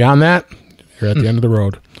 But beyond that, you're at the end of the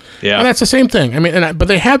road. Yeah, and that's the same thing. I mean, but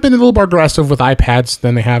they have been a little more aggressive with iPads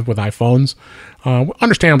than they have with iPhones.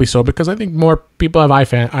 Understandably so, because I think more people have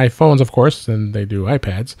iPhones, of course, than they do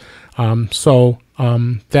iPads.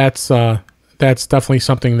 That's definitely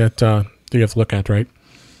something that you have to look at, right?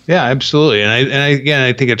 Yeah, absolutely. And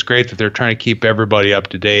I think it's great that they're trying to keep everybody up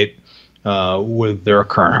to date with their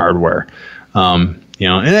current hardware. And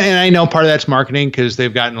I know part of that's marketing because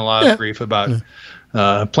they've gotten a lot of grief about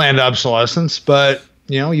planned obsolescence, but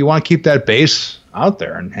you want to keep that base out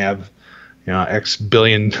there and have X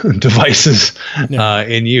billion devices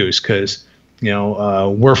in use, because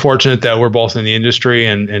we're fortunate that we're both in the industry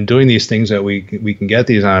and doing these things, that we can get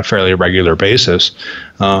these on a fairly regular basis.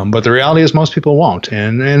 But the reality is most people won't,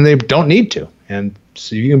 and they don't need to. And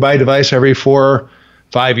so you can buy a device every 4 or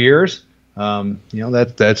 5 years.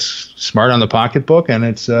 That's smart on the pocketbook, and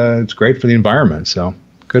it's great for the environment. So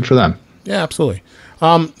good for them. Yeah, absolutely.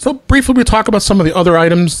 So briefly, we talk about some of the other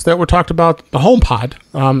items that were talked about. The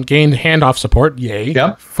HomePod gained handoff support. Yay.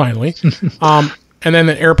 Yep. Finally. And then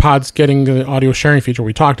the AirPods getting the audio sharing feature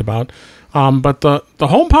we talked about. But the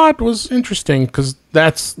HomePod was interesting because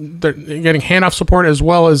they're getting handoff support, as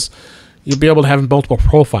well as you'll be able to have multiple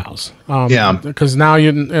profiles. Because now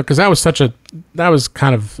because that was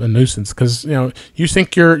kind of a nuisance, because you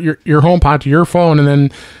sync your HomePod to your phone,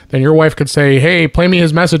 and then your wife could say, "Hey, play me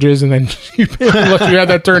his messages," and then unless you had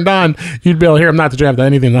that turned on, you'd be able to hear him. Not that you have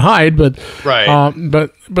anything to hide, but right.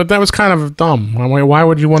 But that was kind of dumb. Why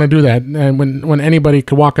would you want to do that? And when anybody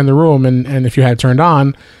could walk in the room and if you had it turned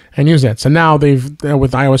on and use that. So now with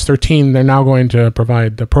iOS 13, they're now going to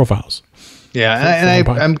provide the profiles. Yeah,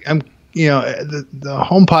 I'm the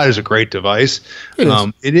HomePod is a great device.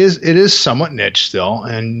 It is somewhat niche still,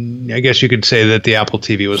 and I guess you could say that the Apple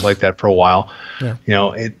TV was like that for a while. Yeah.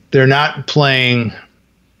 They're not playing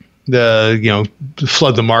the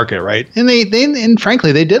flood the market, right? And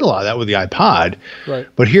frankly they did a lot of that with the iPod. Right.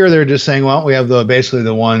 But here they're just saying, well, we have basically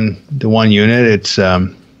the one unit. It's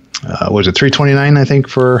was it $329, I think,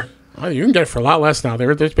 for. Oh, you can get it for a lot less now.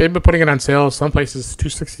 They've been putting it on sale. Some places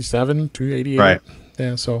 $267, $288. Right.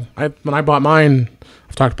 Yeah, so when I bought mine,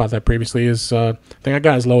 I've talked about that previously. I think I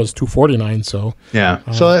got as low as $249. So yeah,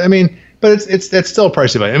 but that's still a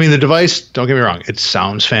pricey device. The device. Don't get me wrong; it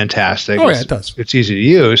sounds fantastic. Oh yeah, it does. It's easy to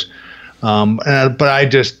use, but I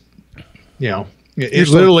just,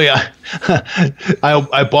 literally,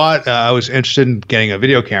 I bought. I was interested in getting a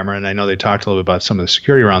video camera, and I know they talked a little bit about some of the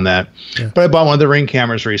security around that. Yeah. But I bought one of the Ring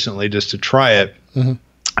cameras recently just to try it. Mm-hmm.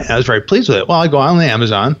 I was very pleased with it. Well, I go on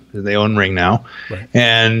Amazon. They own Ring now. Right.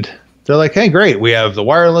 And they're like, hey, great. We have the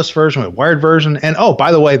wireless version, we have wired version. And, oh,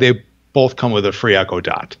 by the way, they both come with a free Echo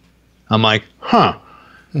Dot. I'm like, huh.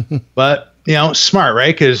 But, smart,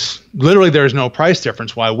 right? Because literally there's no price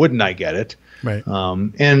difference. Why wouldn't I get it? Right.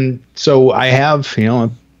 And so I have,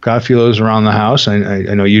 got a few of those around the house. I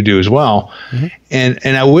know you do as well. Mm-hmm.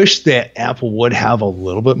 And I wish that Apple would have a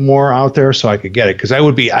little bit more out there so I could get it, because I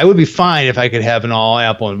would be fine if I could have an all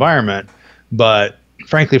Apple environment. But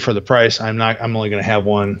frankly, for the price, I'm only going to have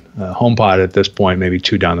one HomePod at this point, maybe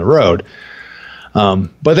 2 down the road.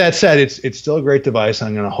 But that said, it's still a great device.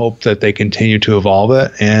 I'm going to hope that they continue to evolve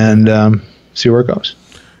it and see where it goes.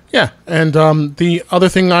 Yeah, and the other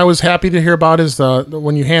thing I was happy to hear about is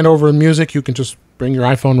when you hand over music, you can just bring your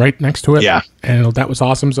iPhone right next to it. Yeah. And that was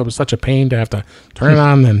awesome. So it was such a pain to have to turn it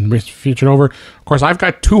on and switch it over. Of course, I've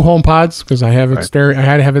got 2 HomePods because I have it stereo. I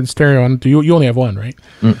had to have it in stereo. And you only have one, right?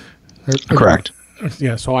 Correct.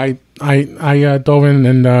 Yeah. So I dove in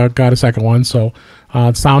and got a second one. So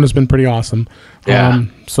the sound has been pretty awesome. Yeah.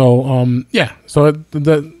 So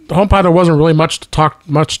the HomePod, there wasn't really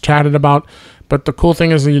much chatted about. But the cool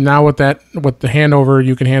thing is that now with the handover,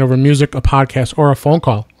 you can hand over music, a podcast, or a phone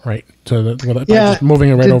call, right? By just moving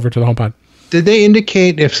it right over to the HomePod. Did they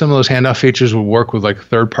indicate if some of those handoff features would work with like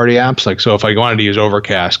third-party apps? Like, so if I wanted to use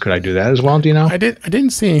Overcast, could I do that as well? Do you know? I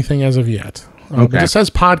didn't see anything as of yet. Okay. It says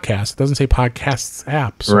podcast. It doesn't say podcasts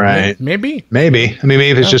app. So right. Maybe. Maybe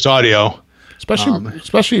if it's just audio.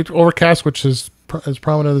 Especially Overcast, which is as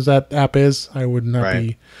prominent as that app is, I would not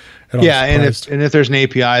be. Yeah, and if there's an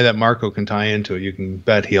API that Marco can tie into it, you can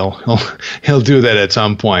bet he'll do that at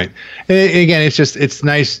some point. And again, it's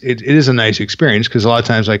nice. It is a nice experience because a lot of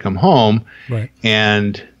times I come home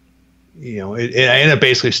and I end up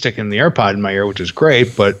basically sticking the AirPod in my ear, which is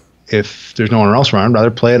great. But if there's no one else around, I'd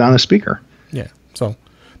rather play it on a speaker. Yeah. So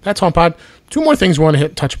that's HomePod. Two more things we want to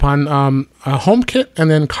touch upon: HomeKit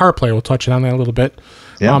and then CarPlay. We'll touch on that a little bit.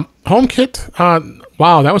 Yeah. HomeKit.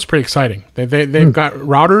 Wow, that was pretty exciting. They've got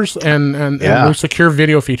routers and a secure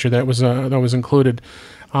video feature that was included.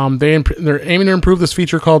 They're aiming to improve this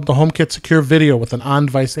feature called the HomeKit Secure Video with an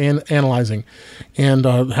on-device analyzing, and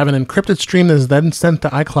have an encrypted stream that is then sent to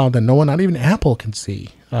iCloud that no one, not even Apple, can see.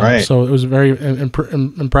 Right. So it was very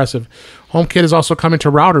impressive. HomeKit is also coming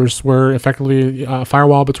to routers, where effectively a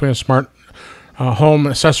firewall between a smart home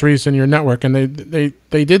accessories in your network. And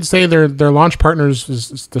they did say their launch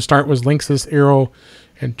partners to start was Linksys, Eero,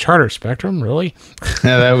 and Charter. Spectrum, really?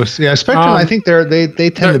 Yeah, Spectrum. I think they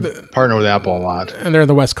tend to partner with Apple a lot, and they're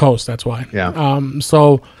the West Coast. That's why. Yeah.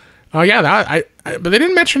 But they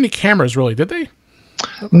didn't mention any cameras, really, did they?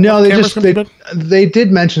 No, they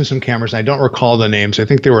did mention some cameras. And I don't recall the names. I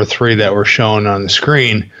think there were 3 that were shown on the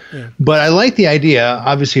screen. Yeah. But I like the idea,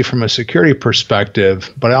 obviously from a security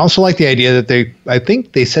perspective. But I also like the idea that I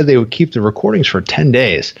think they said they would keep the recordings for 10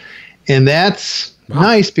 days, and that's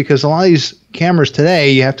nice because a lot of these cameras today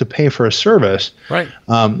you have to pay for a service. Right.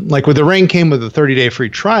 Like with the Ring came with a 30-day free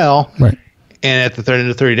trial. Right. And at the end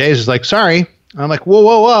of 30 days, it's like, sorry. I'm like,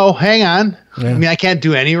 whoa, hang on. Yeah. I mean, I can't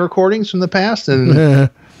do any recordings from the past, and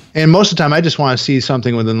and most of the time, I just want to see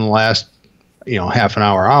something within the last, half an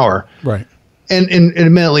hour. Right. And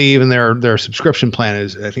admittedly, even their subscription plan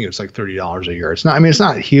is, I think it's like $30 a year. It's not. I mean, it's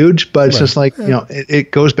not huge, but it's just like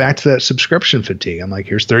it goes back to that subscription fatigue. I'm like,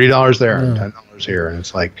 here's $30 there and $10 here, and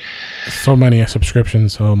it's like so many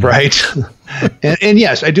subscriptions. Right. and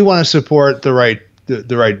yes, I do want to support the right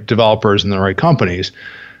developers and the right companies.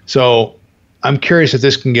 So I'm curious if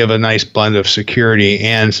this can give a nice blend of security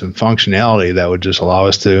and some functionality that would just allow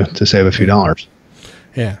us to save a few dollars.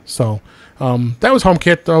 Yeah. So that was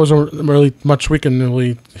HomeKit. That wasn't really much we can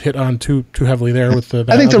really hit on too heavily there with the.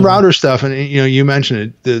 I think the router stuff, and you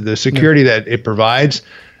mentioned it, the security that it provides.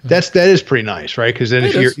 That is pretty nice, right? Because then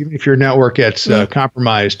even if your network gets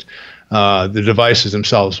compromised, the devices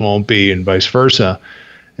themselves won't be, and vice versa.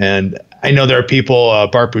 And I know there are people,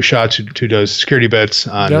 Bart Bouchat, who does security bits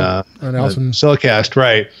on Silicast,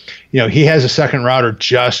 right? He has a second router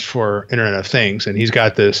just for Internet of Things, and he's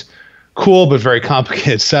got this cool but very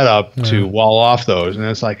complicated setup to wall off those. And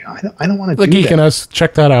it's like, I don't want to do that. The geek in us,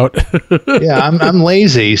 check that out. Yeah, I'm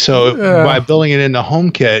lazy. So by building it into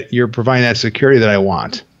HomeKit, you're providing that security that I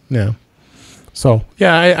want. Yeah. So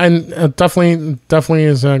I definitely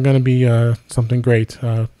is going to be something great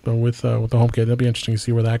with the HomeKit. It'll be interesting to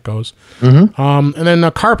see where that goes. Mm-hmm. And then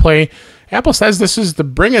CarPlay, Apple says this is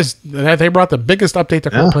that they brought the biggest update to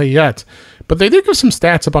CarPlay yet, but they did give some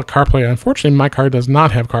stats about CarPlay. Unfortunately, my car does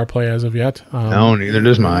not have CarPlay as of yet. No, neither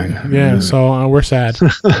does mine. Yeah, so we're sad.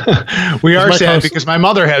 We are sad because my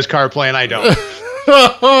mother has CarPlay and I don't.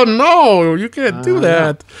 Oh no, you can't do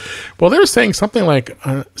that. Well, they were saying something like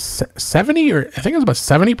 70, or I think it was about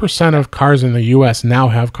 70% of cars in the U.S. now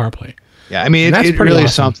have CarPlay. Yeah, I mean, it really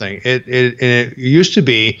is something. It used to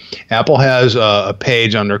be Apple has a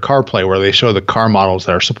page under CarPlay where they show the car models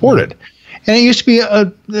that are supported. And it used to be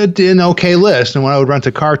an okay list. And when I would rent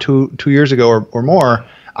a car two years ago or more,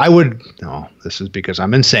 I would, this is because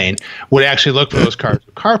I'm insane, would actually look for those cars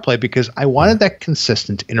with CarPlay because I wanted that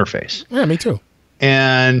consistent interface. Yeah, me too.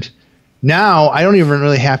 And now I don't even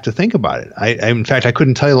really have to think about it. In fact, I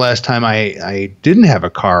couldn't tell you the last time I didn't have a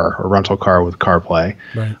car or rental car with CarPlay.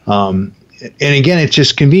 Right. And again, it's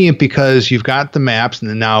just convenient because you've got the maps, and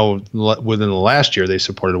then now within the last year, they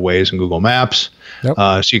supported Waze and Google Maps. Yep.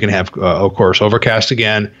 So you can have, of course, Overcast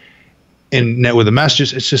again. And with the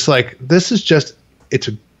messages, it's just like, it's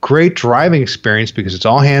a great driving experience because it's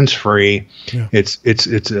all hands-free. Yeah.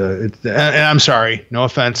 And I'm sorry, no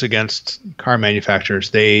offense against car manufacturers.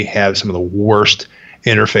 They have some of the worst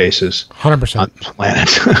interfaces 100% on the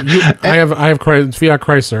planet. I have Fiat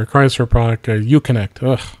Chrysler product, Uconnect.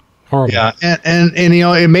 Ugh. Horrible. Yeah, and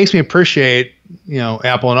it makes me appreciate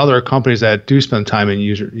Apple and other companies that do spend time in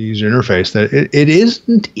user interface. That it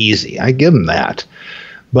isn't easy. I give them that,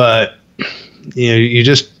 but you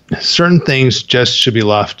just certain things just should be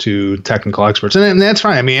left to technical experts, and that's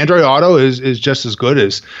fine. I mean, Android Auto is just as good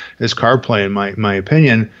as CarPlay in my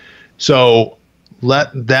opinion. So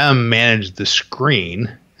let them manage the screen,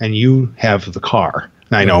 and you have the car.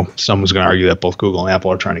 I know someone's going to argue that both Google and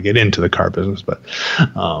Apple are trying to get into the car business, but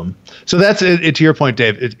so that's it. To your point,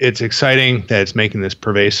 Dave, it's exciting that it's making this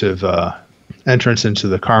pervasive entrance into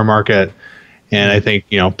the car market, and I think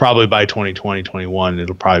probably by 2020, 2021,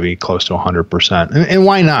 it'll probably be close to 100%. And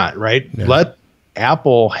why not, right? Yeah. Let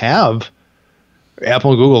Apple have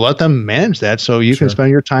Apple and Google, let them manage that so you can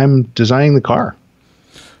spend your time designing the car.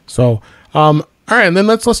 So, all right, and then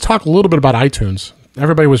let's talk a little bit about iTunes.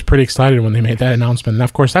 Everybody was pretty excited when they made that announcement. And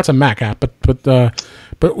of course, that's a Mac app,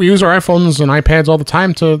 but we use our iPhones and iPads all the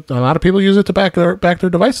time. A lot of people use it to back their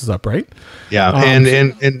devices up, right? Yeah, and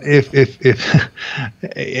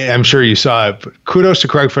if I'm sure you saw it. But kudos to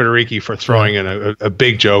Craig Federighi for throwing in a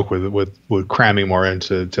big joke with cramming more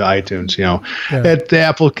into iTunes. That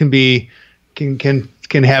Apple can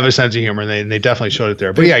have a sense of humor, and they definitely showed it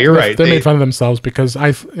there. But you're right. They made fun of themselves because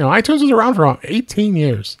iTunes was around for 18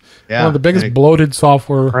 years. Yeah, one of the biggest bloated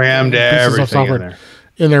software, crammed everything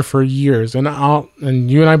in there for years. And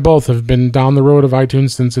you and I both have been down the road of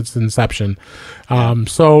iTunes since its inception.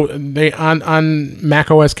 So they on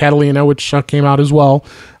macOS Catalina, which came out as well.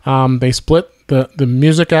 They split the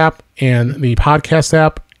music app and the podcast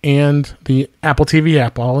app and the Apple TV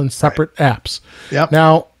app all in separate apps. Yep.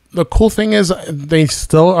 Now, the cool thing is they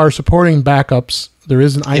still are supporting backups. There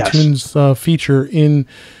is an iTunes feature in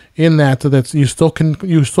that you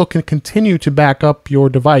still can continue to back up your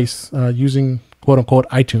device using quote unquote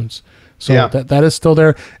iTunes. So that is still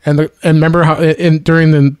there. And remember how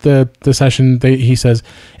during the session he says,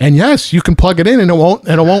 and yes, you can plug it in and it won't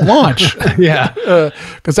launch.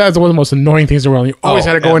 Because that's one of the most annoying things in the world. You always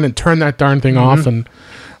had to go in and turn that darn thing off. And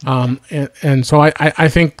so I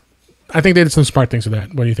think they did some smart things with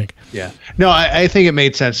that. What do you think? Yeah. No, I think it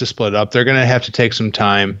made sense to split it up. They're going to have to take some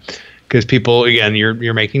time because people, again,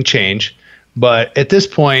 you're making change. But at this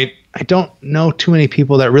point, I don't know too many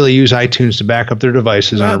people that really use iTunes to back up their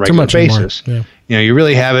devices on a regular basis. Yeah. You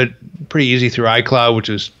really have it pretty easy through iCloud, which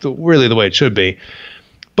is really the way it should be.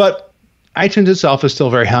 But iTunes itself is still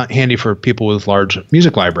very handy for people with large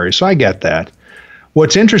music libraries. So I get that.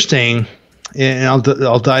 What's interesting, and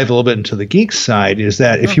I'll dive a little bit into the geek side, is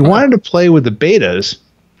that if you wanted to play with the betas,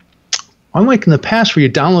 unlike in the past where you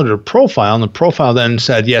downloaded a profile and the profile then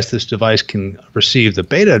said, yes, this device can receive the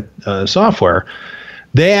beta software,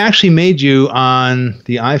 they actually made you on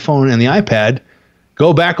the iPhone and the iPad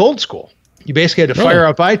go back old school. You basically had to fire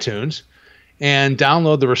up iTunes and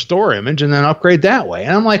download the restore image and then upgrade that way.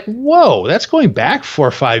 And I'm like, whoa, that's going back 4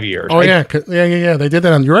 or 5 years. Oh, yeah. They did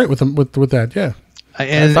that. You're right with that, yeah.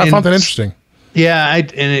 And I found that interesting. Yeah,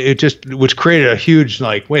 which created a huge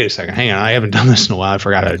wait a second, hang on, I haven't done this in a while. I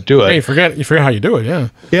forgot how to do it. Hey, you forget how you do it, yeah.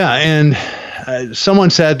 Yeah, and someone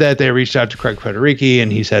said that they reached out to Craig Federighi, and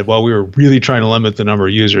he said, well, we were really trying to limit the number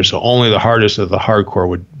of users, so only the hardest of the hardcore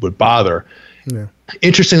would bother. Yeah.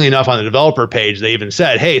 Interestingly enough, on the developer page, they even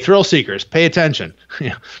said, hey, thrill seekers, pay attention.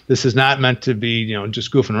 This is not meant to be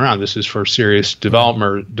just goofing around. This is for serious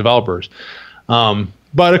developers.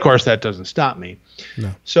 But, of course, that doesn't stop me.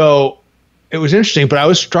 No. So it was interesting, but I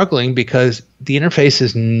was struggling because the interface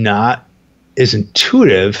is not as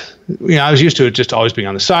intuitive. I was used to it just always being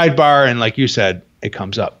on the sidebar, and like you said, it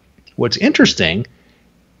comes up. What's interesting,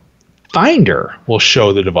 Finder will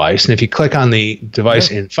show the device, and if you click on the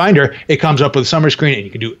device in Finder, it comes up with a summary screen, and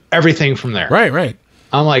you can do everything from there. Right.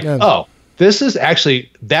 I'm like, this is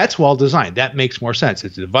actually, that's well designed. That makes more sense.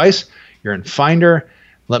 It's a device. You're in Finder.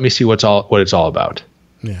 Let me see what it's all about.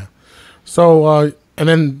 Yeah. So, and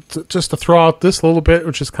then just to throw out this a little bit,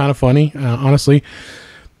 which is kind of funny, honestly,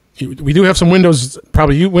 we do have some Windows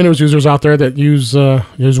users out there that use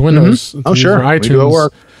Windows. Oh, sure. For iTunes. We do it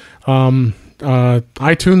work.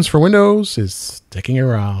 iTunes for Windows is sticking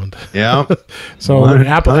around. Yeah. So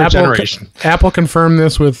Apple confirmed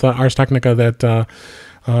this with Ars Technica that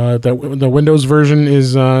the Windows version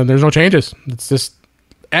is there's no changes. It's just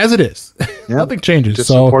as it is. Yep. Nothing changes. Just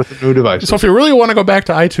support the new devices. So if you really want to go back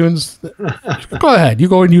to iTunes, go ahead. You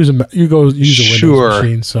go and use a Windows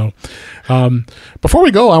machine. So before we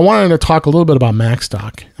go, I wanted to talk a little bit about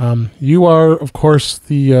MacStock. You are, of course,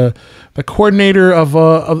 the coordinator of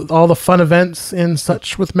all the fun events and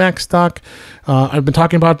such with MacStock. I've been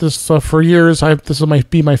talking about this for years. This will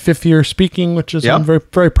be my 5th year speaking, which is I'm very,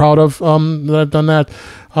 very proud of that I've done that.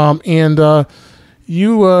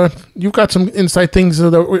 You've got some inside things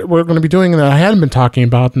that we're going to be doing that I hadn't been talking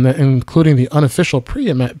about, including the unofficial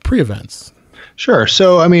pre-events. Sure.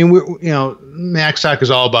 So, I mean, MacStock is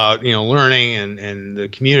all about, learning and the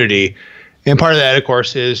community. And part of that, of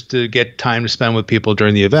course, is to get time to spend with people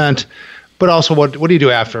during the event. But also, what do you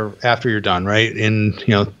do after you're done, right? And,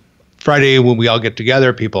 Friday, when we all get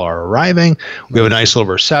together, people are arriving. We have a nice little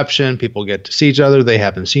reception. People get to see each other they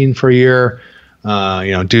haven't seen for a year.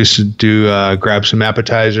 Grab some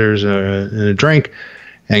appetizers and a drink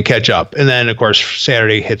and catch up. And then, of course,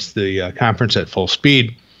 Saturday hits the conference at full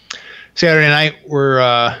speed. Saturday night,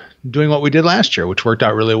 we're doing what we did last year, which worked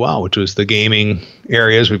out really well, which was the gaming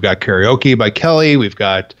areas. We've got karaoke by Kelly. We've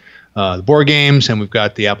got the board games, and we've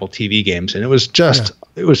got the Apple TV games, and it was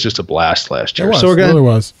just a blast last year. So we're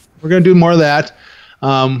gonna do more of that.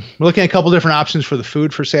 We're looking at a couple different options for the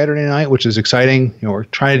food for Saturday night, which is exciting. We're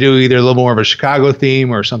trying to do either a little more of a Chicago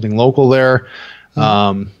theme or something local there,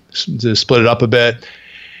 to split it up a bit.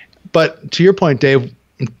 But to your point, Dave,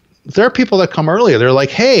 there are people that come earlier. They're like,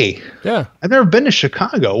 "Hey, I've never been to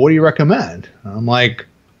Chicago. What do you recommend?" And I'm like,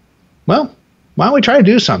 "Well, why don't we try to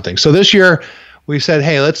do something?" So this year we said,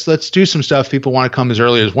 "Hey, let's do some stuff. People want to come as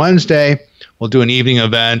early as Wednesday. We'll do an evening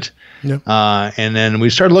event." Yep. And then we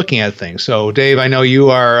started looking at things. So, Dave, I know you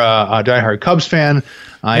are a diehard Cubs fan.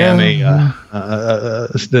 I am a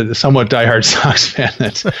somewhat diehard Sox fan.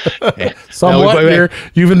 That's somewhat.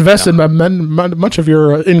 You've invested much of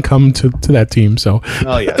your income to that team. So,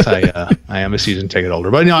 yes, I am a season ticket holder.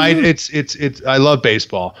 But no, I love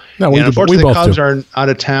baseball. No, and unfortunately, the Cubs are out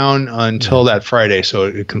of town until that Friday, so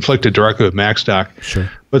it conflicted directly with MacStock. Sure.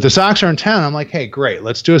 But the Sox are in town. I'm like, hey, great,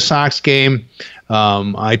 let's do a Sox game.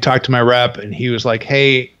 I talked to my rep, and he was like,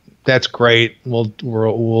 hey, that's great. Maybe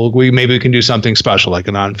we can do something special, like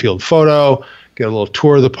an on-field photo, get a little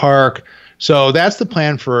tour of the park. So that's the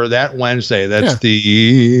plan for that Wednesday. That's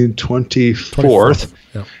the 24th.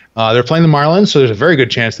 Yeah. They're playing the Marlins, so there's a very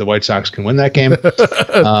good chance the White Sox can win that game.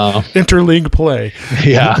 Interleague play.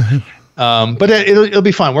 Yeah. But it'll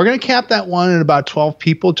be fun. We're going to cap that one at about 12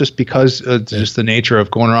 people just because just the nature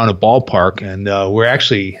of going around a ballpark. And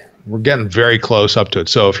we're getting very close up to it.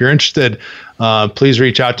 So if you're interested, please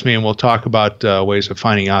reach out to me and we'll talk about ways of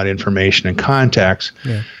finding out information and contacts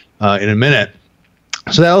in a minute.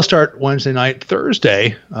 So that'll start Wednesday night.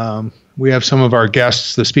 Thursday, we have some of our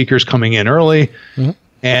guests, the speakers, coming in early. Mm-hmm.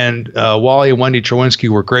 And Wally and Wendy Trowinski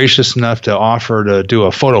were gracious enough to offer to do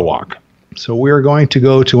a photo walk. So we're going to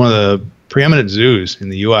go to one of the preeminent zoos in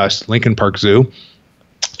the U.S., Lincoln Park Zoo.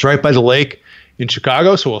 It's right by the lake in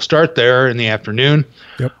Chicago, so we'll start there in the afternoon,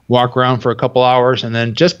 walk around for a couple hours, and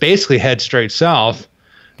then just basically head straight south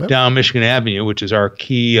down Michigan Avenue, which is our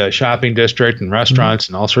key shopping district and restaurants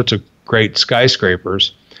and all sorts of great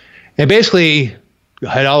skyscrapers, and basically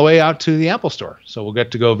head all the way out to the Apple Store. So we'll get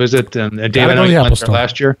to go visit, and Dave, I know you went there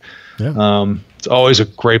last year. Yeah. It's always a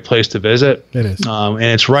great place to visit. It is. And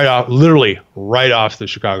it's literally right off the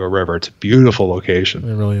Chicago River. It's a beautiful location.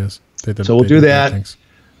 It really is. So we'll do that.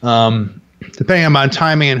 Depending on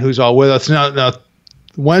timing and who's all with us. Now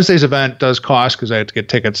Wednesday's event does cost because I have to get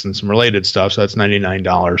tickets and some related stuff. So that's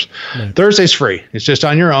 $99. Right. Thursday's free. It's just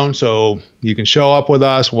on your own. So you can show up with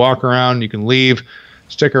us, walk around, you can leave,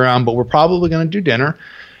 stick around, but we're probably going to do dinner.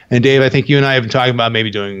 And Dave, I think you and I have been talking about maybe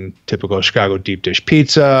doing typical Chicago deep dish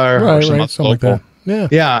pizza or something like that.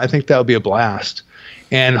 Yeah, I think that would be a blast.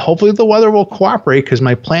 And hopefully the weather will cooperate because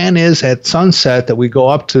my plan is at sunset that we go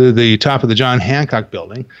up to the top of the John Hancock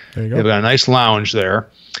building. There you go. They've got a nice lounge there.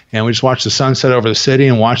 And we just watch the sunset over the city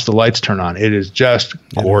and watch the lights turn on. It is just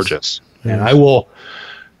gorgeous. And I will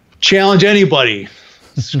challenge anybody.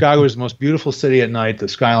 Chicago is the most beautiful city at night. The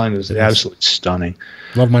skyline is absolutely stunning.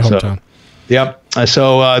 Love my hometown.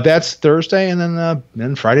 So that's Thursday, and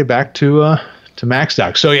then Friday back to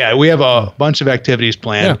MacStock. So yeah, we have a bunch of activities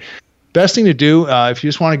planned. Yeah. Best thing to do if you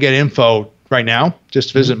just want to get info right now,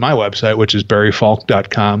 just visit my website, which is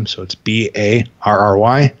barryfulk.com. So it's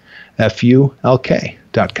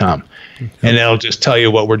BARRYFULK.com, and it'll just tell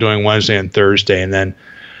you what we're doing Wednesday and Thursday, and then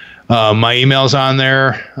my email's on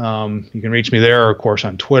there. You can reach me there, or of course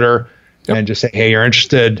on Twitter, and just say, hey, you're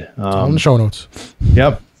interested. On the show notes.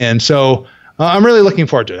 Yep. And so I'm really looking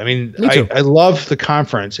forward to it. I mean, I love the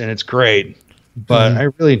conference, and it's great, but I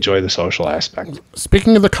really enjoy the social aspect.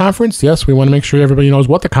 Speaking of the conference, yes, we want to make sure everybody knows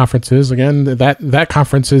what the conference is. Again, that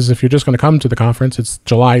conference is, if you're just going to come to the conference, it's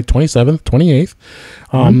July 27th,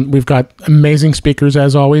 28th. We've got amazing speakers,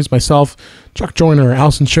 as always. Myself, Chuck Joyner,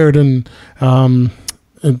 Allison Sheridan, Wally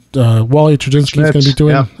Trzynski is going to be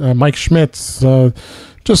doing, Mike Schmitz,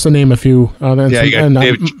 just to name a few.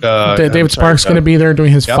 David Sparks going to be there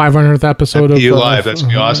doing his 500th episode of Live. That's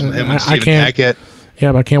going to be awesome. Him and Stephen Hackett.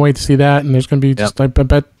 Yeah, but I can't wait to see that. And there's going to be I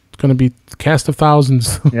bet going to be a cast of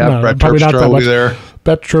thousands. Yeah, Brett Terpstra will be there.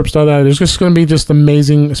 Brett Terpstra, there's just going to be just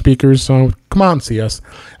amazing speakers. So come on, see us.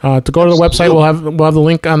 To go to the website, we'll have the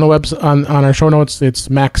link on the on our show notes. It's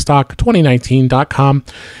macstock2019.com.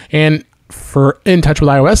 And for In Touch with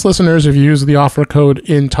iOS listeners, if you use the offer code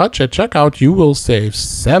INTOUCH at checkout, you will save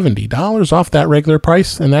 $70 off that regular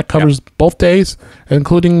price, and that covers both days,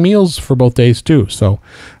 including meals for both days too. So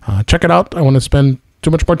check it out. I want to spend too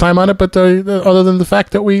much more time on it, but other than the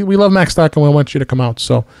fact that we love MacStock and we want you to come out.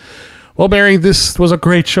 So, Well, Barry, this was a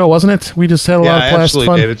great show, wasn't it? We just had a lot of blast absolutely,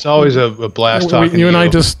 fun. Dave. It's always a blast talking to you. You and I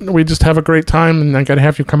we just have a great time, and I got to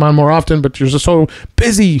have you come on more often. But you're just so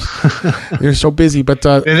busy. You're so busy. But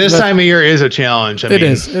this time of year is a challenge. It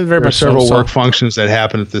is very much so. Several work functions that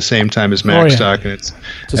happen at the same time as MacStock, and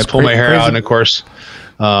I pull my hair out, and of course.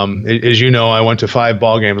 As you know, I went to 5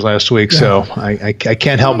 ball games last week, so I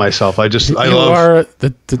can't help myself. I love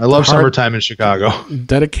summertime in Chicago.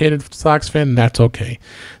 Dedicated Sox fan, and that's okay.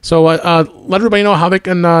 So let everybody know how they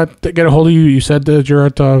can get a hold of you. You said that you're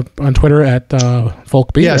on Twitter at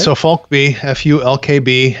FulkB. Yeah, right? so FulkB,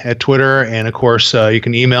 FULKB at Twitter, and of course you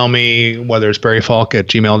can email me, whether it's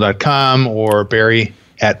barryfulk@gmail.com or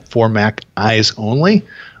barry@4MacEyesOnly.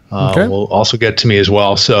 Will also get to me as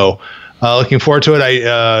well. So. Looking forward to it.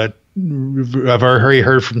 I've already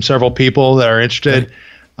heard from several people that are interested,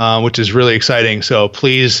 which is really exciting. So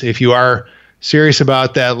please, if you are serious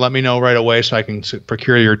about that, let me know right away so I can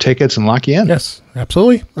procure your tickets and lock you in. Yes,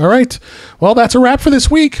 absolutely. All right. Well, that's a wrap for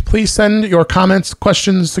this week. Please send your comments,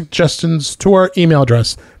 questions, suggestions to our email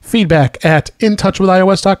address,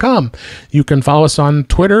 feedback@intouchwithios.com. You can follow us on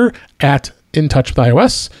Twitter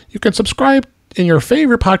 @intouchwithios. You can subscribe in your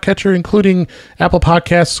favorite podcatcher, including Apple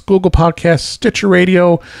Podcasts, Google Podcasts, Stitcher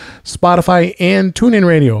Radio, Spotify, and TuneIn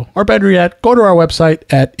Radio. Or better yet, go to our website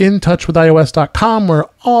at intouchwithios.com, where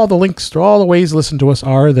all the links to all the ways to listen to us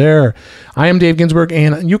are there. I am Dave Ginsburg,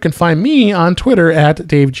 and you can find me on Twitter at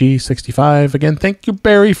DaveG65. Again, thank you,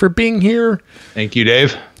 Barry, for being here. Thank you,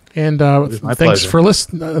 Dave. And thanks for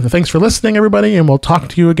listening, everybody, and we'll talk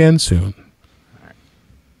to you again soon.